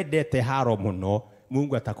 ni wendete haro muno,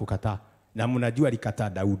 Mungu atakukataa. Na mnajua alikataa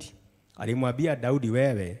Daudi. Alimwambia Daudi,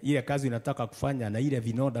 wewe ile kazi unataka kufanya na ile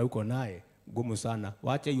vinoda uko naye ngumu sana.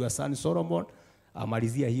 Wacha your son Solomon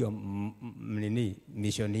amalizia hiyo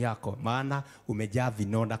mission yako, maana umejaa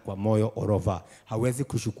vinoda kwa moyo orova. Hawezi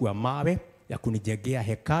kushukua mawe ya kunijengea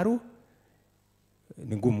hekalu,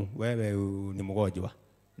 ni ngumu. Wewe ni mgonjwa.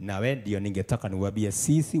 Na wewe ndio ningetaka niwaambie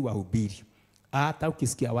sisi wahubiri, hata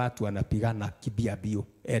ukisikia watu wanapigana kibia bio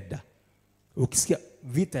eda, ukisikia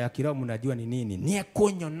vita ya kiroho mnajua ni nini? Ni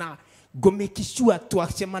konyo na gomekishua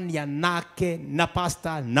tuachemania nake na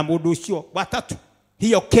pastor na mudusho watatu.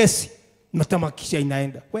 Hiyo kesi mtamakisha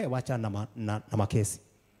inaenda. Wewe wacha na makesi.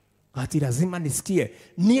 Ati lazima nisikie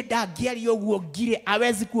ni dagiari yoguogire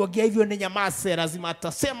awezi kuongea hivyo ni nyamase, lazima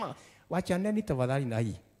atasema. Wacha neni tafadhali na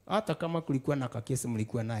hii. Hata kama kulikuwa na kesi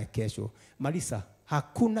mlikuwa naye kesho, Malisa,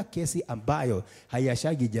 hakuna kesi ambayo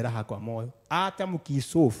hayashagi jeraha kwa moyo. Hata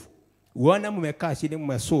mkisofu, uona mmekaa chini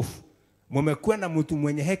mmesofu, mmekuwa na mtu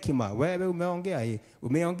mwenye hekima, wewe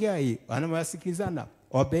umeongea hii, wanawasikilizana,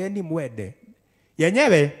 obeeni mwende.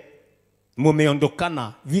 Yenyewe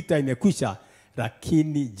mmeondokana, vita imekwisha,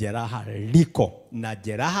 lakini jeraha liko, na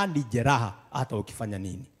jeraha ni jeraha hata ukifanya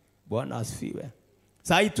nini. Bwana asifiwe.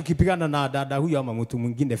 Sasa tukipigana na dada huyu ama mtu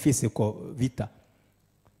mwingine physical vita,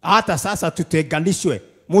 hata sasa tuteganishwe,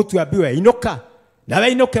 mtu abiwe inuka, na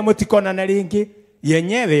wewe inuke mtikona na lingi,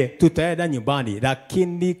 yenyewe tutaenda nyumbani,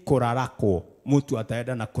 lakini kurarako mtu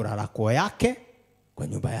ataenda na kurarako yake kwa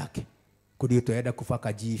nyumba yake. Kudio tuenda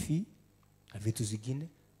kufaka jifi na vitu zingine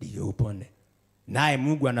ndio upone. Naye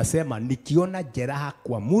Mungu anasema nikiona jeraha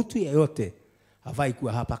kwa mtu yeyote hafai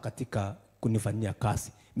kuwa hapa katika kunifanyia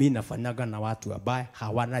kazi. Mimi nafanyaga na watu ambao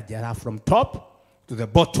hawana jeraha from top to the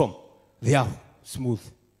bottom. They are smooth.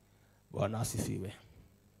 Bwana asifiwe.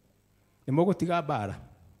 Ni Mungu tiga bara.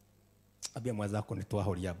 Abia mwenzako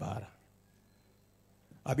nitwahoria bara.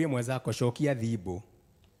 Abia mwenzako shokia thibo.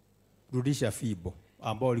 Rudisha fibo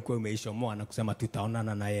ambao ulikuwa umeishomoa na kusema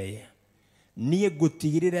tutaonana na yeye. Niye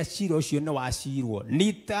gutigirira shira ucio ni washirwo.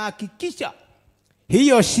 Nitahakikisha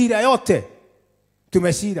hiyo shira yote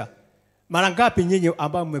tumeshira. Mara ngapi nyinyi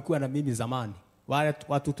ambao mmekuwa na mimi zamani, wale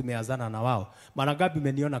watu tumeazana na wao, mara ngapi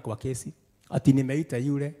mmeniona kwa kesi ati nimeita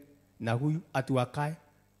yule na huyu ati wakae?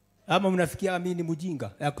 Ama mnafikia mimi ni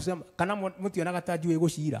mjinga ya kusema kana mtu anakatajua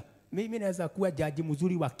gushira? Mimi naweza kuwa jaji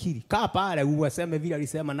mzuri wakili, kaa pale uwaseme vile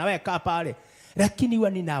alisema na wewe kaa pale, lakini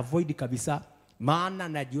nina avoid kabisa, maana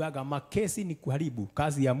najuaga makesi ni kuharibu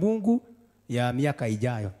kazi ya Mungu ya miaka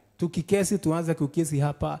ijayo. Tukikesi tuanze kukesi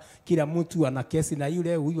hapa, kila mtu ana kesi na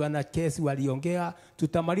yule huyu ana kesi, waliongea,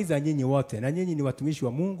 tutamaliza nyinyi wote. Na nyinyi ni watumishi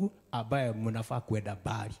wa Mungu ambaye mnafaa kwenda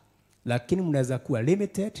mbali. Lakini mnaweza kuwa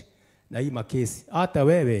limited na hii makesi. Hata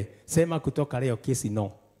wewe sema kutoka leo kesi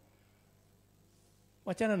no.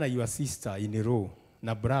 Wachana na your sister in law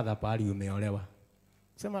na brother pali umeolewa.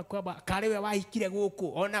 Sema kwamba kalewe waikire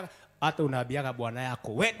guku, ona hata unaambiaga bwana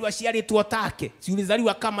yako, wewe ndio aciari tuotake, si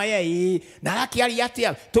ulizaliwa kama yeye, na yake ali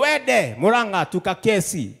yatia, twende Murang'a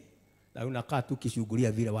tukakesi. Na unakaa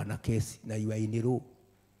tukishughulia vile wana kesi na you are in law.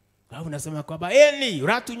 Au unasema kwamba eni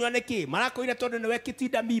uratunyoneki, marako ile todo niwe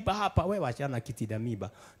kitida miba hapa, wewe achana kitida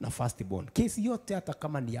miba na first born. Kesi yote hata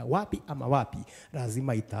kama ni ya wapi ama wapi,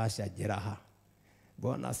 lazima itaasha jeraha.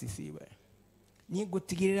 Bwana asifiwe.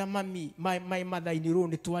 Ningutigirira mami my mother in law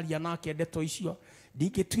ni twaria nake ndeto icio,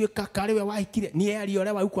 ndingituika kalewe waikire, ni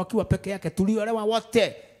aliolewa huko akiwa peke yake, tuliolewa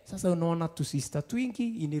wote. Sasa unaona tu sister twingi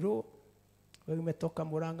in law, wewe umetoka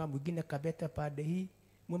Murang'a, mwingine Kabete pande hii,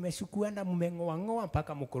 mmeshukuana mmeng'oa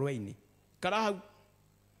mpaka mkoroini karahau,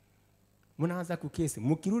 mnaanza kukesi.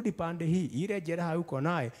 Mkirudi pande hii ile jeraha huko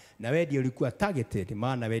naye, na wewe ndiye ulikuwa targeted,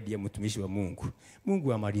 maana wewe ndiye mtumishi wa Mungu.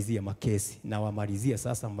 Mungu amalizie makesi na wamalizie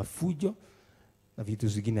sasa mafujo na vitu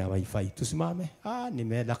zingine hawaifai. Tusimame.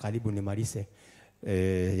 Nimeenda karibu nimalize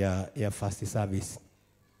ya first service.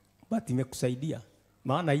 But imekusaidia,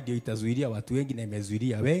 maana hii ndio itazuilia watu wengi na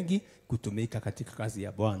imezuilia wengi kutumika katika kazi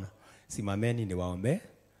ya Bwana. Simameni niwaombe,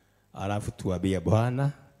 alafu tuambie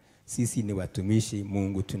Bwana, sisi ni watumishi,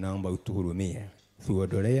 Mungu tunaomba utuhurumie,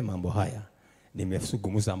 tuondolee mambo haya.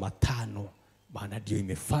 Nimesungumuza matano, maana ndio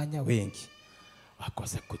imefanya wengi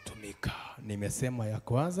wakose kutumika. Nimesema ya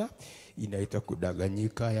kwanza inaitwa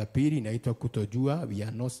kudanganyika, ya pili inaitwa kutojua, we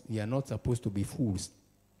are not supposed to be fools,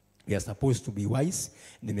 we are supposed to be wise.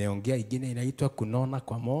 Nimeongea ingine inaitwa kunona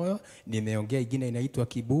kwa moyo, nimeongea ingine inaitwa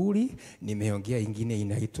kiburi, nimeongea ingine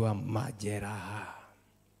inaitwa majeraha.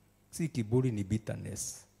 Si kiburi, ni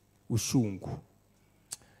bitterness, ushungu.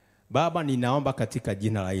 Baba, ninaomba katika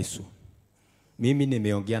jina la Yesu, mimi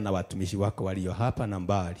nimeongea na watumishi wako walio hapa na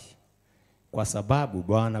mbali, kwa sababu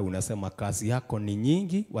Bwana unasema kazi yako ni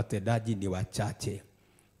nyingi, watendaji ni wachache.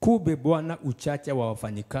 Kumbe Bwana, uchache wa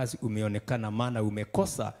wafanyikazi umeonekana, maana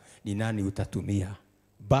umekosa ni nani utatumia.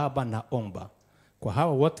 Baba, naomba kwa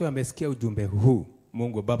hawa wote wamesikia ujumbe huu,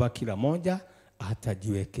 Mungu Baba, kila moja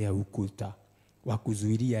atajiwekea ukuta wa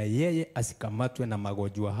kuzuilia yeye asikamatwe na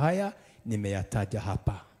magonjwa haya nimeyataja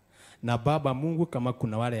hapa. Na Baba Mungu, kama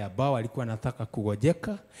kuna wale ambao walikuwa nataka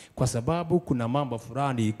kugojeka kwa sababu kuna mambo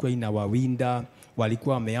fulani ilikuwa inawawinda,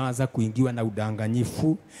 walikuwa wameanza kuingiwa na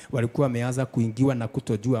udanganyifu, walikuwa wameanza kuingiwa na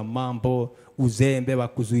kutojua mambo, uzembe wa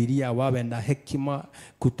kuzuilia wawe na hekima,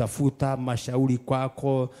 kutafuta mashauri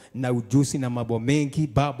kwako na ujuzi na mambo mengi.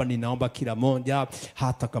 Baba, ninaomba kila moja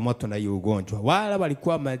hata kama tuna hiyo ugonjwa, wale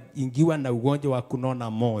walikuwa wameingiwa na ugonjwa wa kunona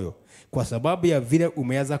moyo, kwa sababu ya vile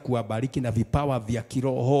umeanza kuwabariki na vipawa vya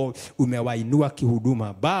kiroho, umewainua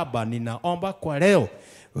kihuduma. Baba, ninaomba kwa leo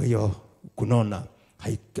hiyo kunona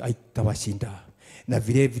haitawashinda, na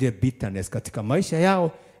vile vile bitterness katika maisha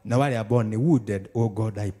yao, na wale ambao ni wounded, oh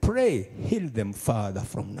God, I pray heal them Father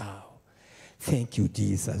from now. Thank you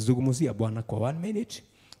Jesus. Zungumzia Bwana kwa 1 minute,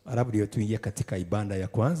 alafu ndio tuingie katika ibada ya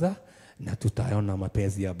kwanza na tutaona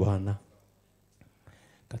mapenzi ya Bwana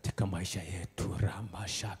katika maisha yetu.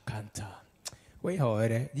 Ramashakanta.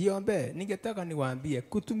 Wewe jiombe. Ningetaka niwaambie,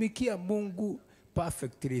 kutumikia Mungu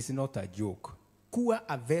perfectly is not a joke. Kuwa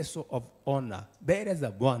a vessel of honor mbele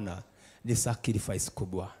za Bwana ni sacrifice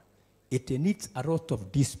kubwa. It needs a lot of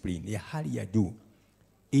discipline ya hali ya juu.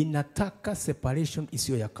 Inataka separation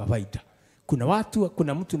isiyo ya kawaida.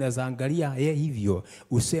 Kuna mtu anaweza angalia yeye hivyo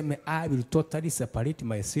useme I will totally separate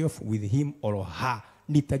myself with him or her.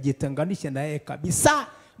 Nitajitenganisha na yeye kabisa,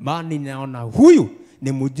 maana ninaona huyu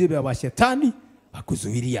ni mjumbe wa shetani wa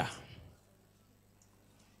kuzuilia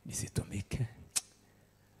nisitumike.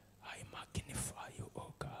 I magnify you,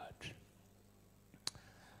 oh God.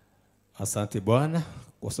 Asante Bwana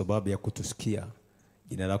kwa sababu ya kutusikia.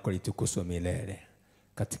 Jina lako litukuzwe milele.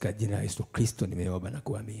 Katika jina la Yesu Kristo nimeomba na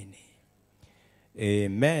kuamini.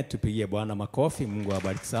 Amen. Tupigie Bwana makofi. Mungu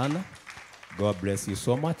awabariki sana. God bless you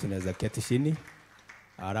so much. Tunaweza keti chini.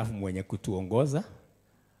 Alafu mwenye kutuongoza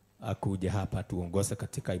akuja hapa tuongoze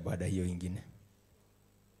katika ibada hiyo nyingine.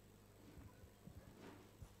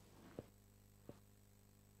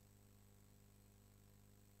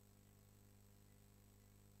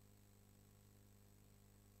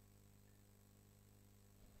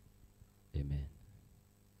 Amen.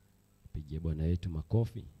 Pigie Bwana wetu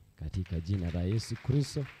makofi katika jina la Yesu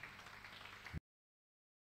Kristo.